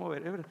 bueno, vamos a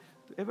ver,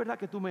 ¿es verdad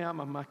que tú me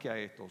amas más que a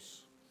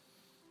estos,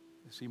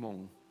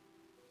 Simón?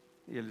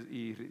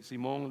 Y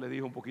Simón le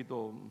dijo un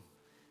poquito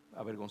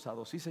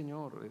avergonzado: sí,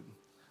 Señor,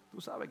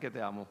 tú sabes que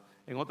te amo.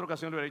 En otra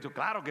ocasión le hubiera dicho: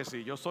 claro que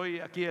sí, yo soy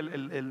aquí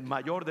el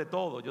mayor de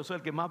todos, yo soy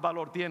el que más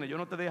valor tiene, yo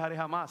no te dejaré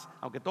jamás,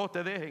 aunque todos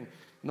te dejen.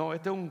 No,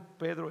 este es un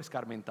Pedro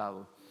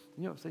escarmentado.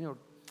 Señor,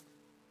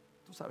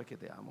 tú sabes que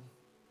te amo.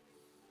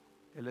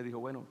 Él le dijo: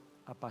 bueno,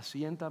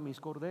 apacienta mis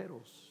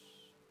corderos.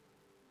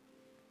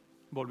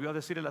 Volvió a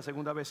decirle la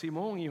segunda vez: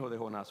 Simón, hijo de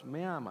Jonás,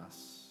 ¿me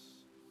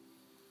amas?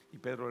 Y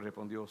Pedro le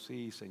respondió: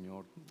 sí,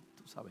 Señor,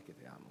 tú sabes que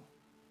te amo.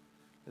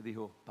 Le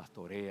dijo: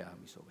 pastorea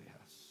mis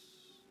ovejas.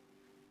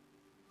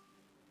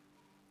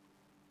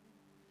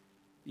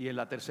 Y en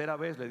la tercera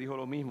vez le dijo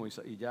lo mismo,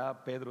 y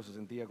ya Pedro se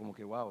sentía como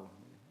que: wow,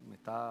 me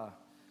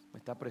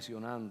está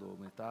presionando,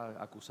 me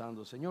está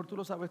acusando. Señor, tú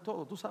lo sabes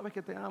todo, tú sabes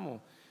que te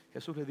amo.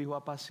 Jesús le dijo: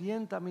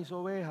 apacienta mis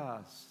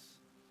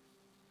ovejas.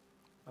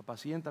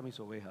 Apacienta mis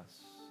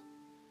ovejas.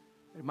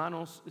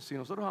 Hermanos, si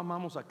nosotros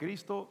amamos a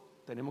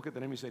Cristo, tenemos que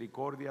tener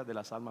misericordia de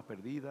las almas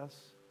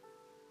perdidas.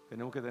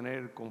 Tenemos que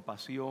tener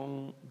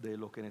compasión de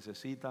los que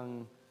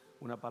necesitan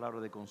una palabra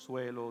de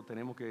consuelo.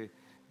 Tenemos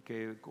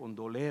que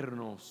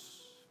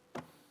condolernos.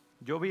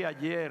 Yo vi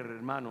ayer,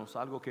 hermanos,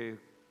 algo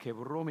que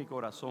quebró mi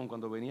corazón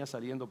cuando venía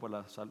saliendo por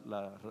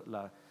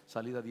la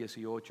salida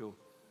 18.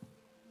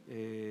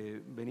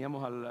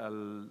 Veníamos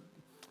al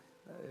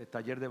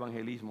taller de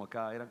evangelismo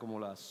acá, eran como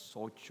las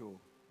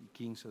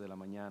 8:15 de la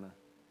mañana.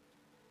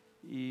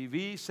 Y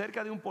vi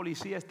cerca de un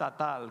policía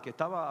estatal que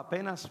estaba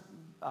apenas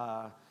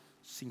a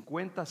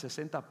 50,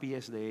 60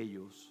 pies de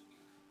ellos.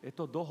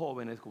 Estos dos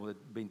jóvenes como de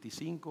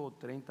 25 o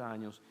 30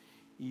 años.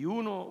 Y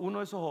uno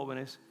de esos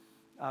jóvenes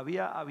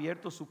había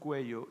abierto su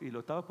cuello y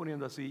lo estaba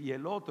poniendo así, y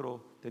el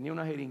otro tenía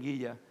una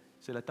jeringuilla,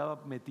 se la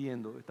estaba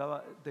metiendo,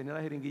 tenía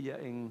la jeringuilla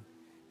en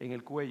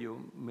el cuello,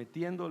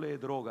 metiéndole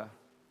droga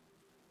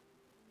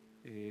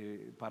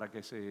para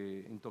que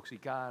se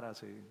intoxicara,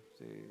 se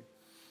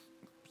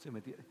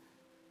metiera.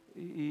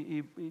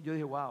 Y yo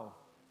dije: wow,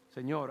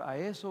 Señor, a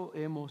eso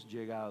hemos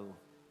llegado.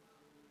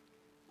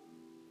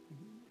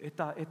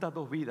 Estas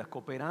dos vidas,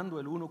 cooperando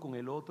el uno con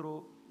el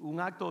otro, un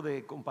acto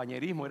de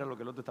compañerismo era lo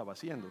que el otro estaba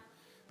haciendo,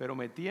 pero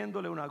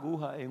metiéndole una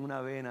aguja en una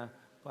vena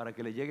para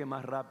que le llegue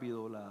más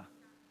rápido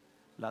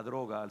la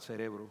droga al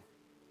cerebro.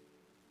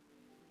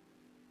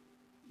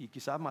 Y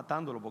quizás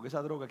matándolo, porque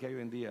esa droga que hay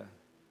hoy en día,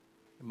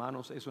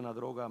 hermanos, es una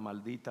droga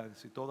maldita.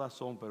 Si todas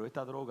son, pero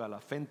esta droga,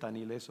 la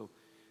fentanil, eso,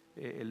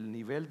 el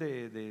nivel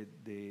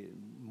de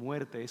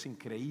muerte es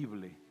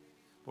increíble,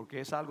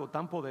 porque es algo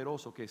tan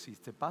poderoso que si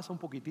te pasa un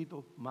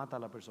poquitito, mata a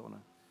la persona.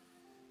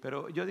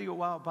 Pero yo digo: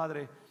 wow,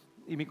 Padre,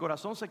 y mi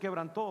corazón se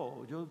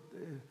quebrantó.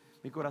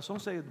 Mi corazón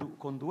se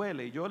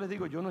conduele. Y yo les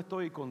digo: yo no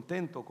estoy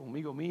contento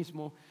conmigo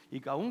mismo.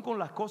 Y aún con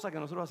las cosas que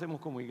nosotros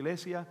hacemos como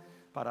iglesia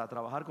para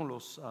trabajar con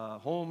los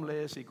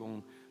homeless y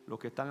con los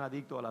que están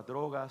adictos a las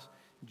drogas,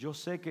 yo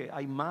sé que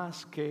hay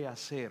más que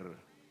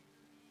hacer.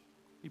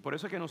 Y por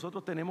eso es que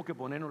nosotros tenemos que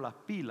ponernos las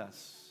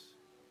pilas.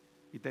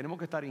 Y tenemos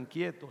que estar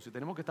inquietos, y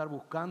tenemos que estar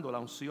buscando la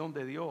unción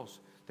de Dios.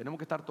 Tenemos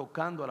que estar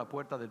tocando a la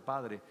puerta del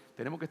Padre.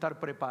 Tenemos que estar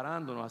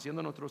preparándonos,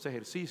 haciendo nuestros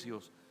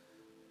ejercicios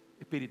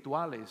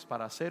espirituales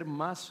para ser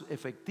más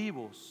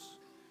efectivos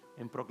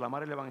en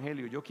proclamar el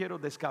Evangelio. Yo quiero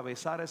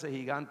descabezar a ese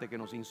gigante que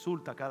nos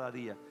insulta cada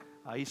día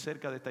ahí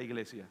cerca de esta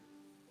iglesia,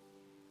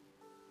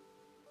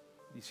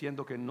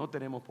 diciendo que no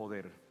tenemos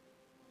poder.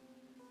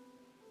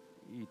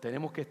 Y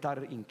tenemos que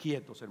estar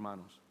inquietos,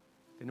 hermanos.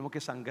 Tenemos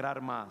que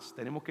sangrar más,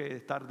 tenemos que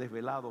estar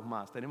desvelados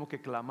más, tenemos que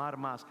clamar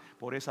más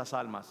por esas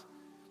almas.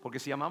 Porque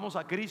si amamos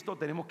a Cristo,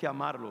 tenemos que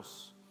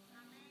amarlos.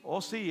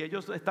 Oh sí,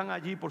 ellos están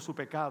allí por su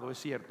pecado, es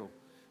cierto.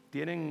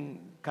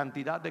 Tienen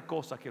cantidad de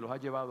cosas que los ha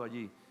llevado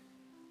allí.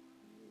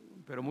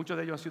 Pero muchos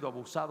de ellos han sido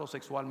abusados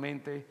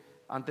sexualmente,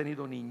 han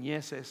tenido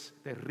niñeces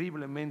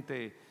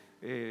terriblemente,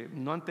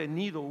 no han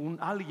tenido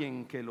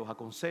alguien que los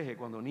aconseje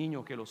cuando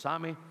niños, que los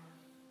ame.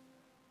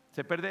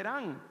 Se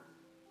perderán.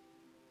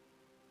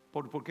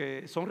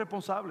 Porque son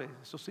responsables,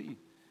 eso sí,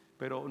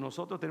 pero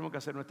nosotros tenemos que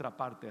hacer nuestra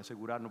parte,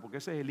 asegurarnos, porque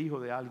ese es el hijo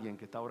de alguien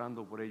que está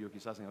orando por ellos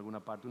quizás en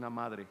alguna parte, una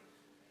madre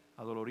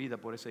adolorida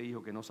por ese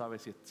hijo que no sabe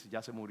si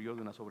ya se murió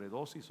de una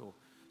sobredosis o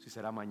si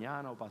será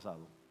mañana o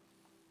pasado.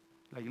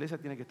 La iglesia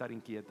tiene que estar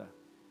inquieta.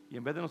 Y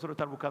en vez de nosotros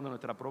estar buscando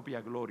nuestra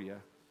propia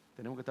gloria,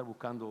 tenemos que estar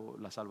buscando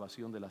la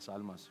salvación de las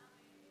almas.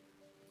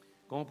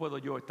 ¿Cómo puedo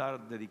yo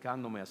estar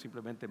dedicándome a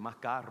simplemente más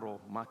carro,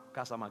 más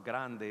casa más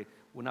grande,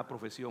 una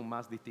profesión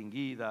más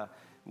distinguida,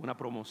 una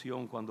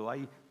promoción, cuando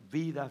hay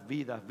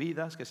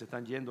vidas que se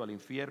están yendo al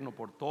infierno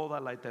por toda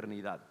la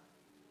eternidad?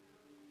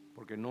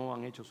 Porque no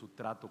han hecho su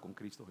trato con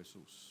Cristo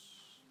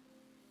Jesús.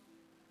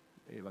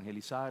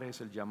 Evangelizar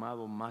es el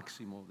llamado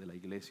máximo de la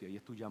iglesia y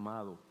es tu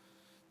llamado.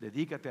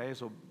 Dedícate a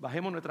eso.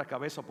 Bajemos nuestra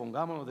cabeza,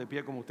 pongámonos de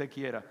pie como usted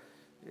quiera.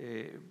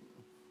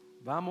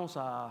 Vamos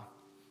a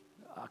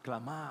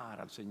clamar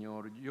al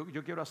Señor.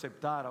 Yo quiero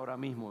aceptar ahora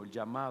mismo el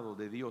llamado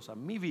de Dios a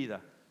mi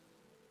vida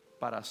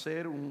para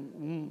ser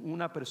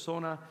una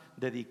persona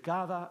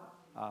dedicada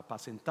a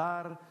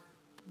apacentar,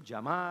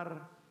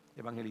 llamar,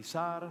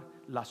 evangelizar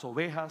las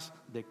ovejas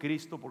de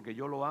Cristo, porque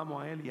yo lo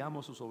amo a Él y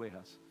amo sus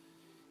ovejas.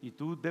 Y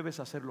tú debes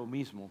hacer lo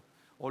mismo.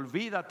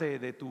 Olvídate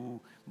de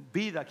tu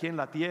vida aquí en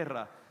la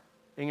tierra.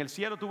 En el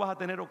cielo tú vas a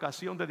tener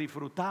ocasión de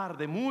disfrutar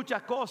de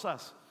muchas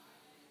cosas.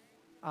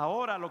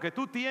 Ahora lo que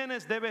tú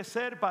tienes debe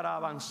ser para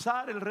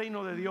avanzar el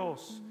reino de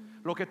Dios.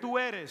 Lo que tú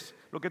eres,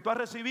 lo que tú has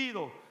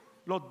recibido,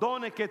 los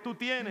dones que tú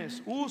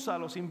tienes,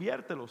 úsalos,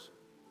 inviértelos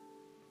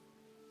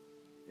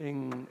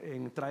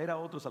en traer a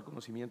otros al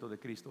conocimiento de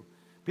Cristo.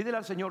 Pídele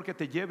al Señor que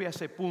te lleve a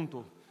ese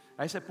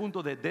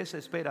punto de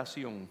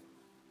desesperación,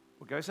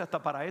 porque a veces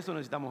hasta para eso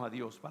necesitamos a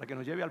Dios, para que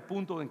nos lleve al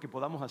punto en que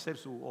podamos hacer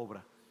su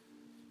obra.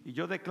 Y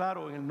yo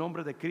declaro en el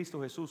nombre de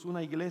Cristo Jesús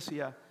una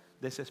iglesia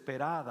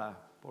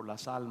desesperada por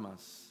las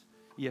almas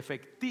y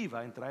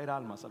efectiva en traer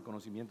almas al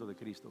conocimiento de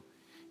Cristo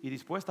y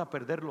dispuesta a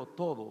perderlo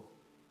todo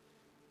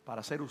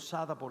para ser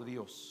usada por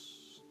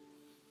Dios.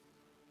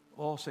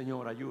 Oh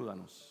Señor,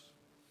 ayúdanos.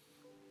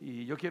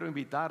 Y yo quiero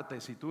invitarte,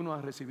 si tú no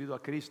has recibido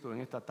a Cristo en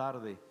esta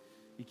tarde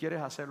y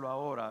quieres hacerlo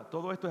ahora,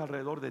 todo esto es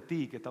alrededor de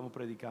ti que estamos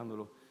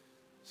predicándolo.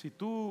 Si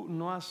tú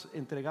no has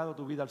entregado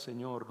tu vida al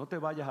Señor, no te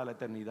vayas a la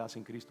eternidad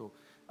sin Cristo.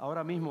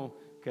 Ahora mismo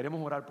queremos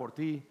orar por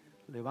ti.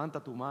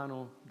 Levanta tu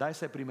mano, da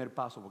ese primer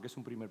paso, porque es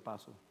un primer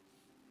paso,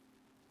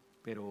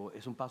 pero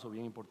es un paso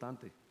bien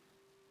importante.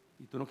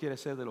 Y tú no quieres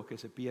ser de los que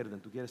se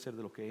pierden, tú quieres ser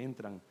de los que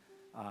entran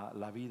a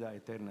la vida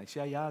eterna. Y si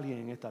hay alguien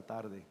en esta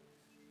tarde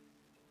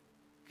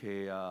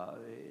que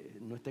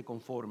no esté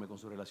conforme con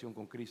su relación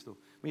con Cristo,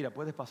 mira,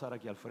 puedes pasar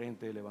aquí al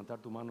frente,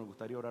 levantar tu mano, me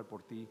gustaría orar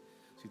por ti.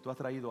 Si tú has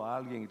traído a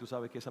alguien y tú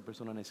sabes que esa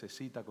persona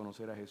necesita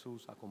conocer a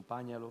Jesús,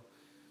 acompáñalo.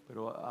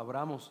 Pero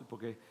abramos,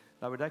 porque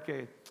la verdad es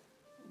que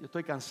yo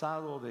estoy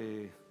cansado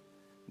de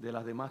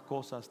las demás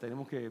cosas.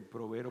 Tenemos que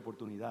proveer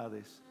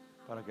oportunidades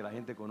para que la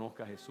gente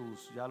conozca a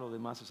Jesús. Ya lo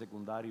demás es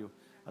secundario.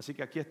 Así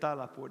que aquí está,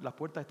 las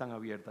puertas están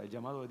abiertas. El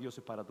llamado de Dios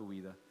es para tu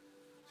vida.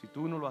 Si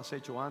tú no lo has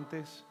hecho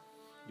antes,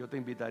 yo te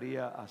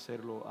invitaría a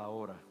hacerlo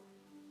ahora.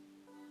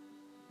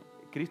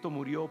 Cristo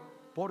murió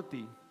por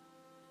ti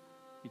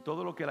y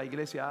todo lo que la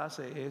iglesia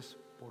hace es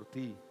por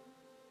ti.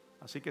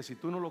 Así que si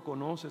tú no lo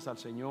conoces al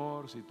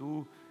Señor, si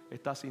tú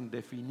estás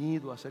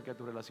indefinido acerca de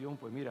tu relación,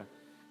 pues mira,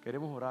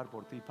 queremos orar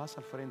por ti.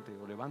 Pasa al frente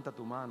o levanta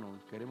tu mano.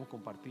 Queremos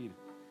compartir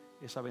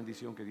esa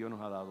bendición que Dios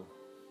nos ha dado.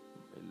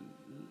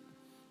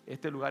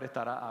 Este lugar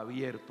estará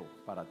abierto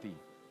para ti.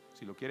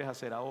 Si lo quieres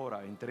hacer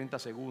ahora, en 30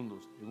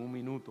 segundos, en un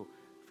minuto,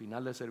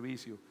 final del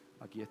servicio,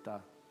 aquí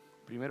está.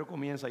 Primero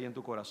comienza ahí en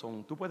tu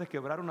corazón. Tú puedes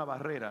quebrar una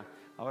barrera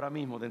ahora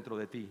mismo dentro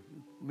de ti.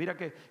 Mira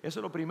que eso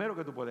es lo primero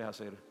que tú puedes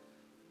hacer.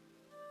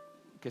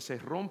 Que se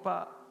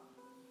rompa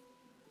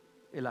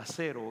el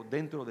acero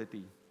dentro de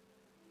ti.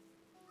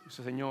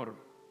 Dice: Señor,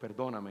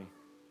 perdóname,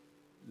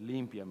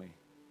 límpiame,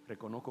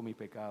 reconozco mis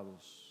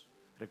pecados,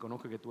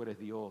 reconozco que tú eres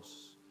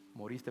Dios,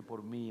 moriste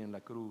por mí en la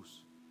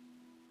cruz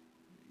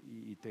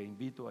y te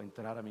invito a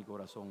entrar a mi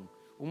corazón.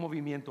 Un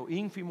movimiento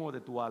ínfimo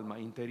de tu alma,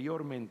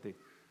 interiormente,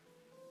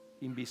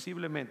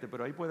 invisiblemente,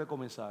 pero ahí puede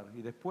comenzar.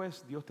 Y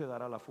después Dios te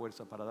dará la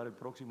fuerza para dar el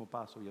próximo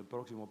paso y el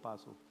próximo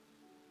paso,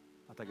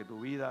 hasta que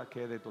tu vida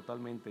quede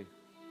totalmente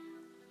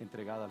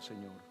entregada al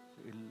Señor.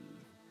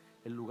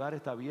 El lugar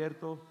está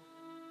abierto.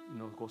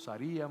 Nos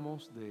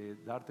gozaríamos de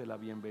darte la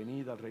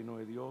bienvenida al reino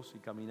de Dios y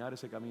caminar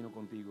ese camino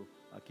contigo.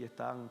 Aquí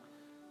está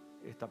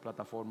esta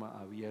plataforma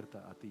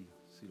abierta a ti,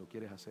 si lo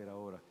quieres hacer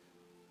ahora.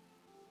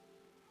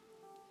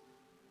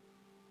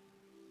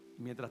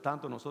 Mientras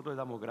tanto, nosotros le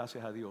damos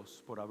gracias a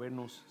Dios por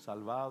habernos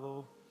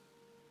salvado,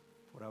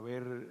 por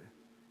haber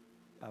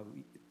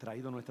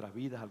traído nuestras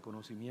vidas al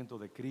conocimiento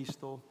de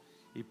Cristo.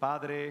 Y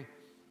Padre,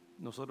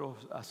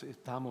 nosotros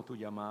aceptamos tu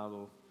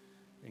llamado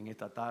en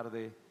esta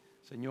tarde.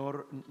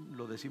 Señor,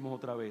 lo decimos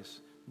otra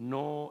vez,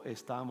 no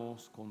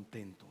estamos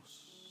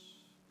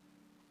contentos.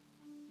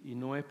 Y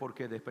no es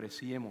porque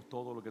despreciemos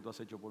todo lo que tú has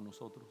hecho por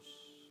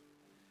nosotros.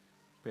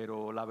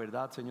 Pero la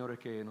verdad, Señor, es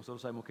que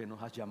nosotros sabemos que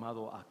nos has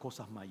llamado a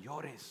cosas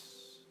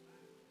mayores.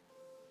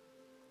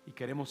 Y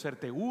queremos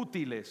serte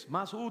útiles,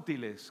 más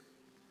útiles.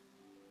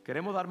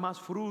 Queremos dar más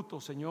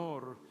fruto,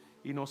 Señor.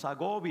 Y nos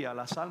agobia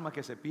las almas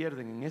que se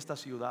pierden en esta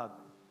ciudad,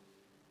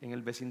 en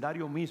el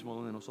vecindario mismo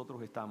donde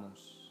nosotros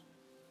estamos.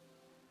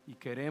 Y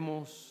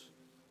queremos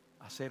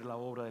hacer la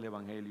obra del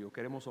Evangelio.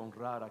 Queremos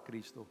honrar a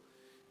Cristo.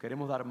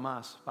 Queremos dar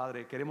más,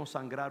 Padre, queremos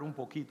sangrar un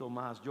poquito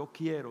más. Yo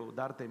quiero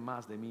darte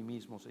más de mí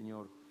mismo,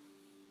 Señor.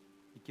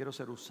 Y quiero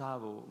ser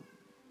usado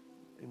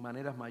en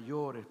maneras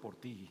mayores por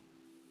ti.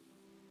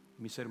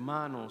 Mis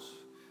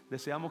hermanos,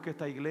 deseamos que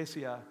esta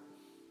iglesia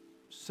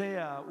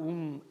sea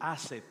un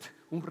asset,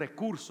 un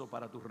recurso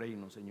para tu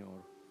reino,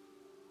 Señor.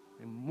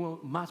 En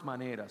más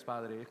maneras,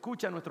 Padre.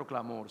 Escucha nuestro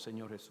clamor,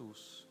 Señor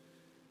Jesús.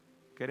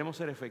 Queremos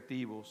ser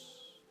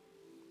efectivos.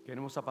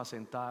 Queremos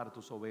apacentar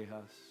tus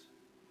ovejas.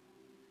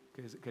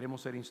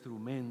 Queremos ser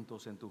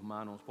instrumentos en tus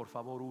manos. Por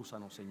favor,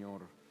 úsanos,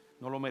 Señor.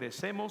 No lo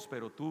merecemos,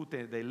 pero tú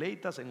te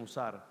deleitas en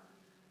usar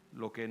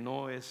lo que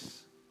no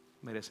es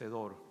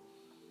merecedor.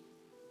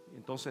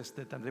 Entonces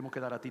te tendremos que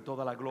dar a ti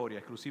toda la gloria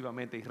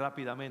exclusivamente y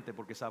rápidamente,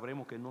 porque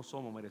sabremos que no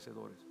somos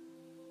merecedores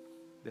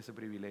de ese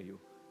privilegio.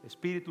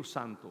 Espíritu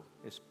Santo,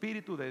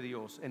 Espíritu de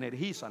Dios,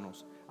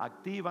 energízanos,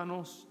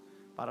 actívanos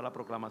para la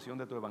proclamación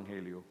de tu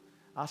evangelio.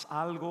 Haz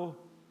algo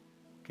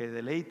que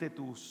deleite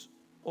tus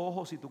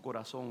ojos y tu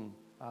corazón,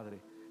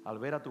 Padre, al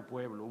ver a tu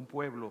pueblo, un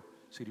pueblo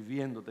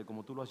sirviéndote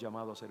como tú lo has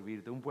llamado a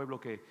servirte, un pueblo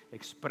que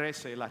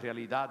exprese la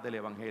realidad del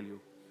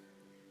evangelio.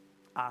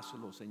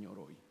 Hazlo, Señor,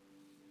 hoy.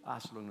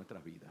 Hazlo en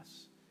nuestras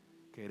vidas.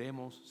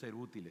 Queremos ser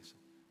útiles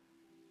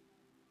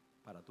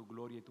para tu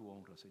gloria y tu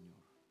honra,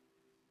 Señor.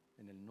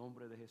 En el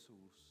nombre de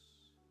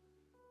Jesús.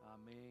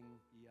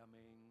 Amén y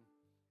amén.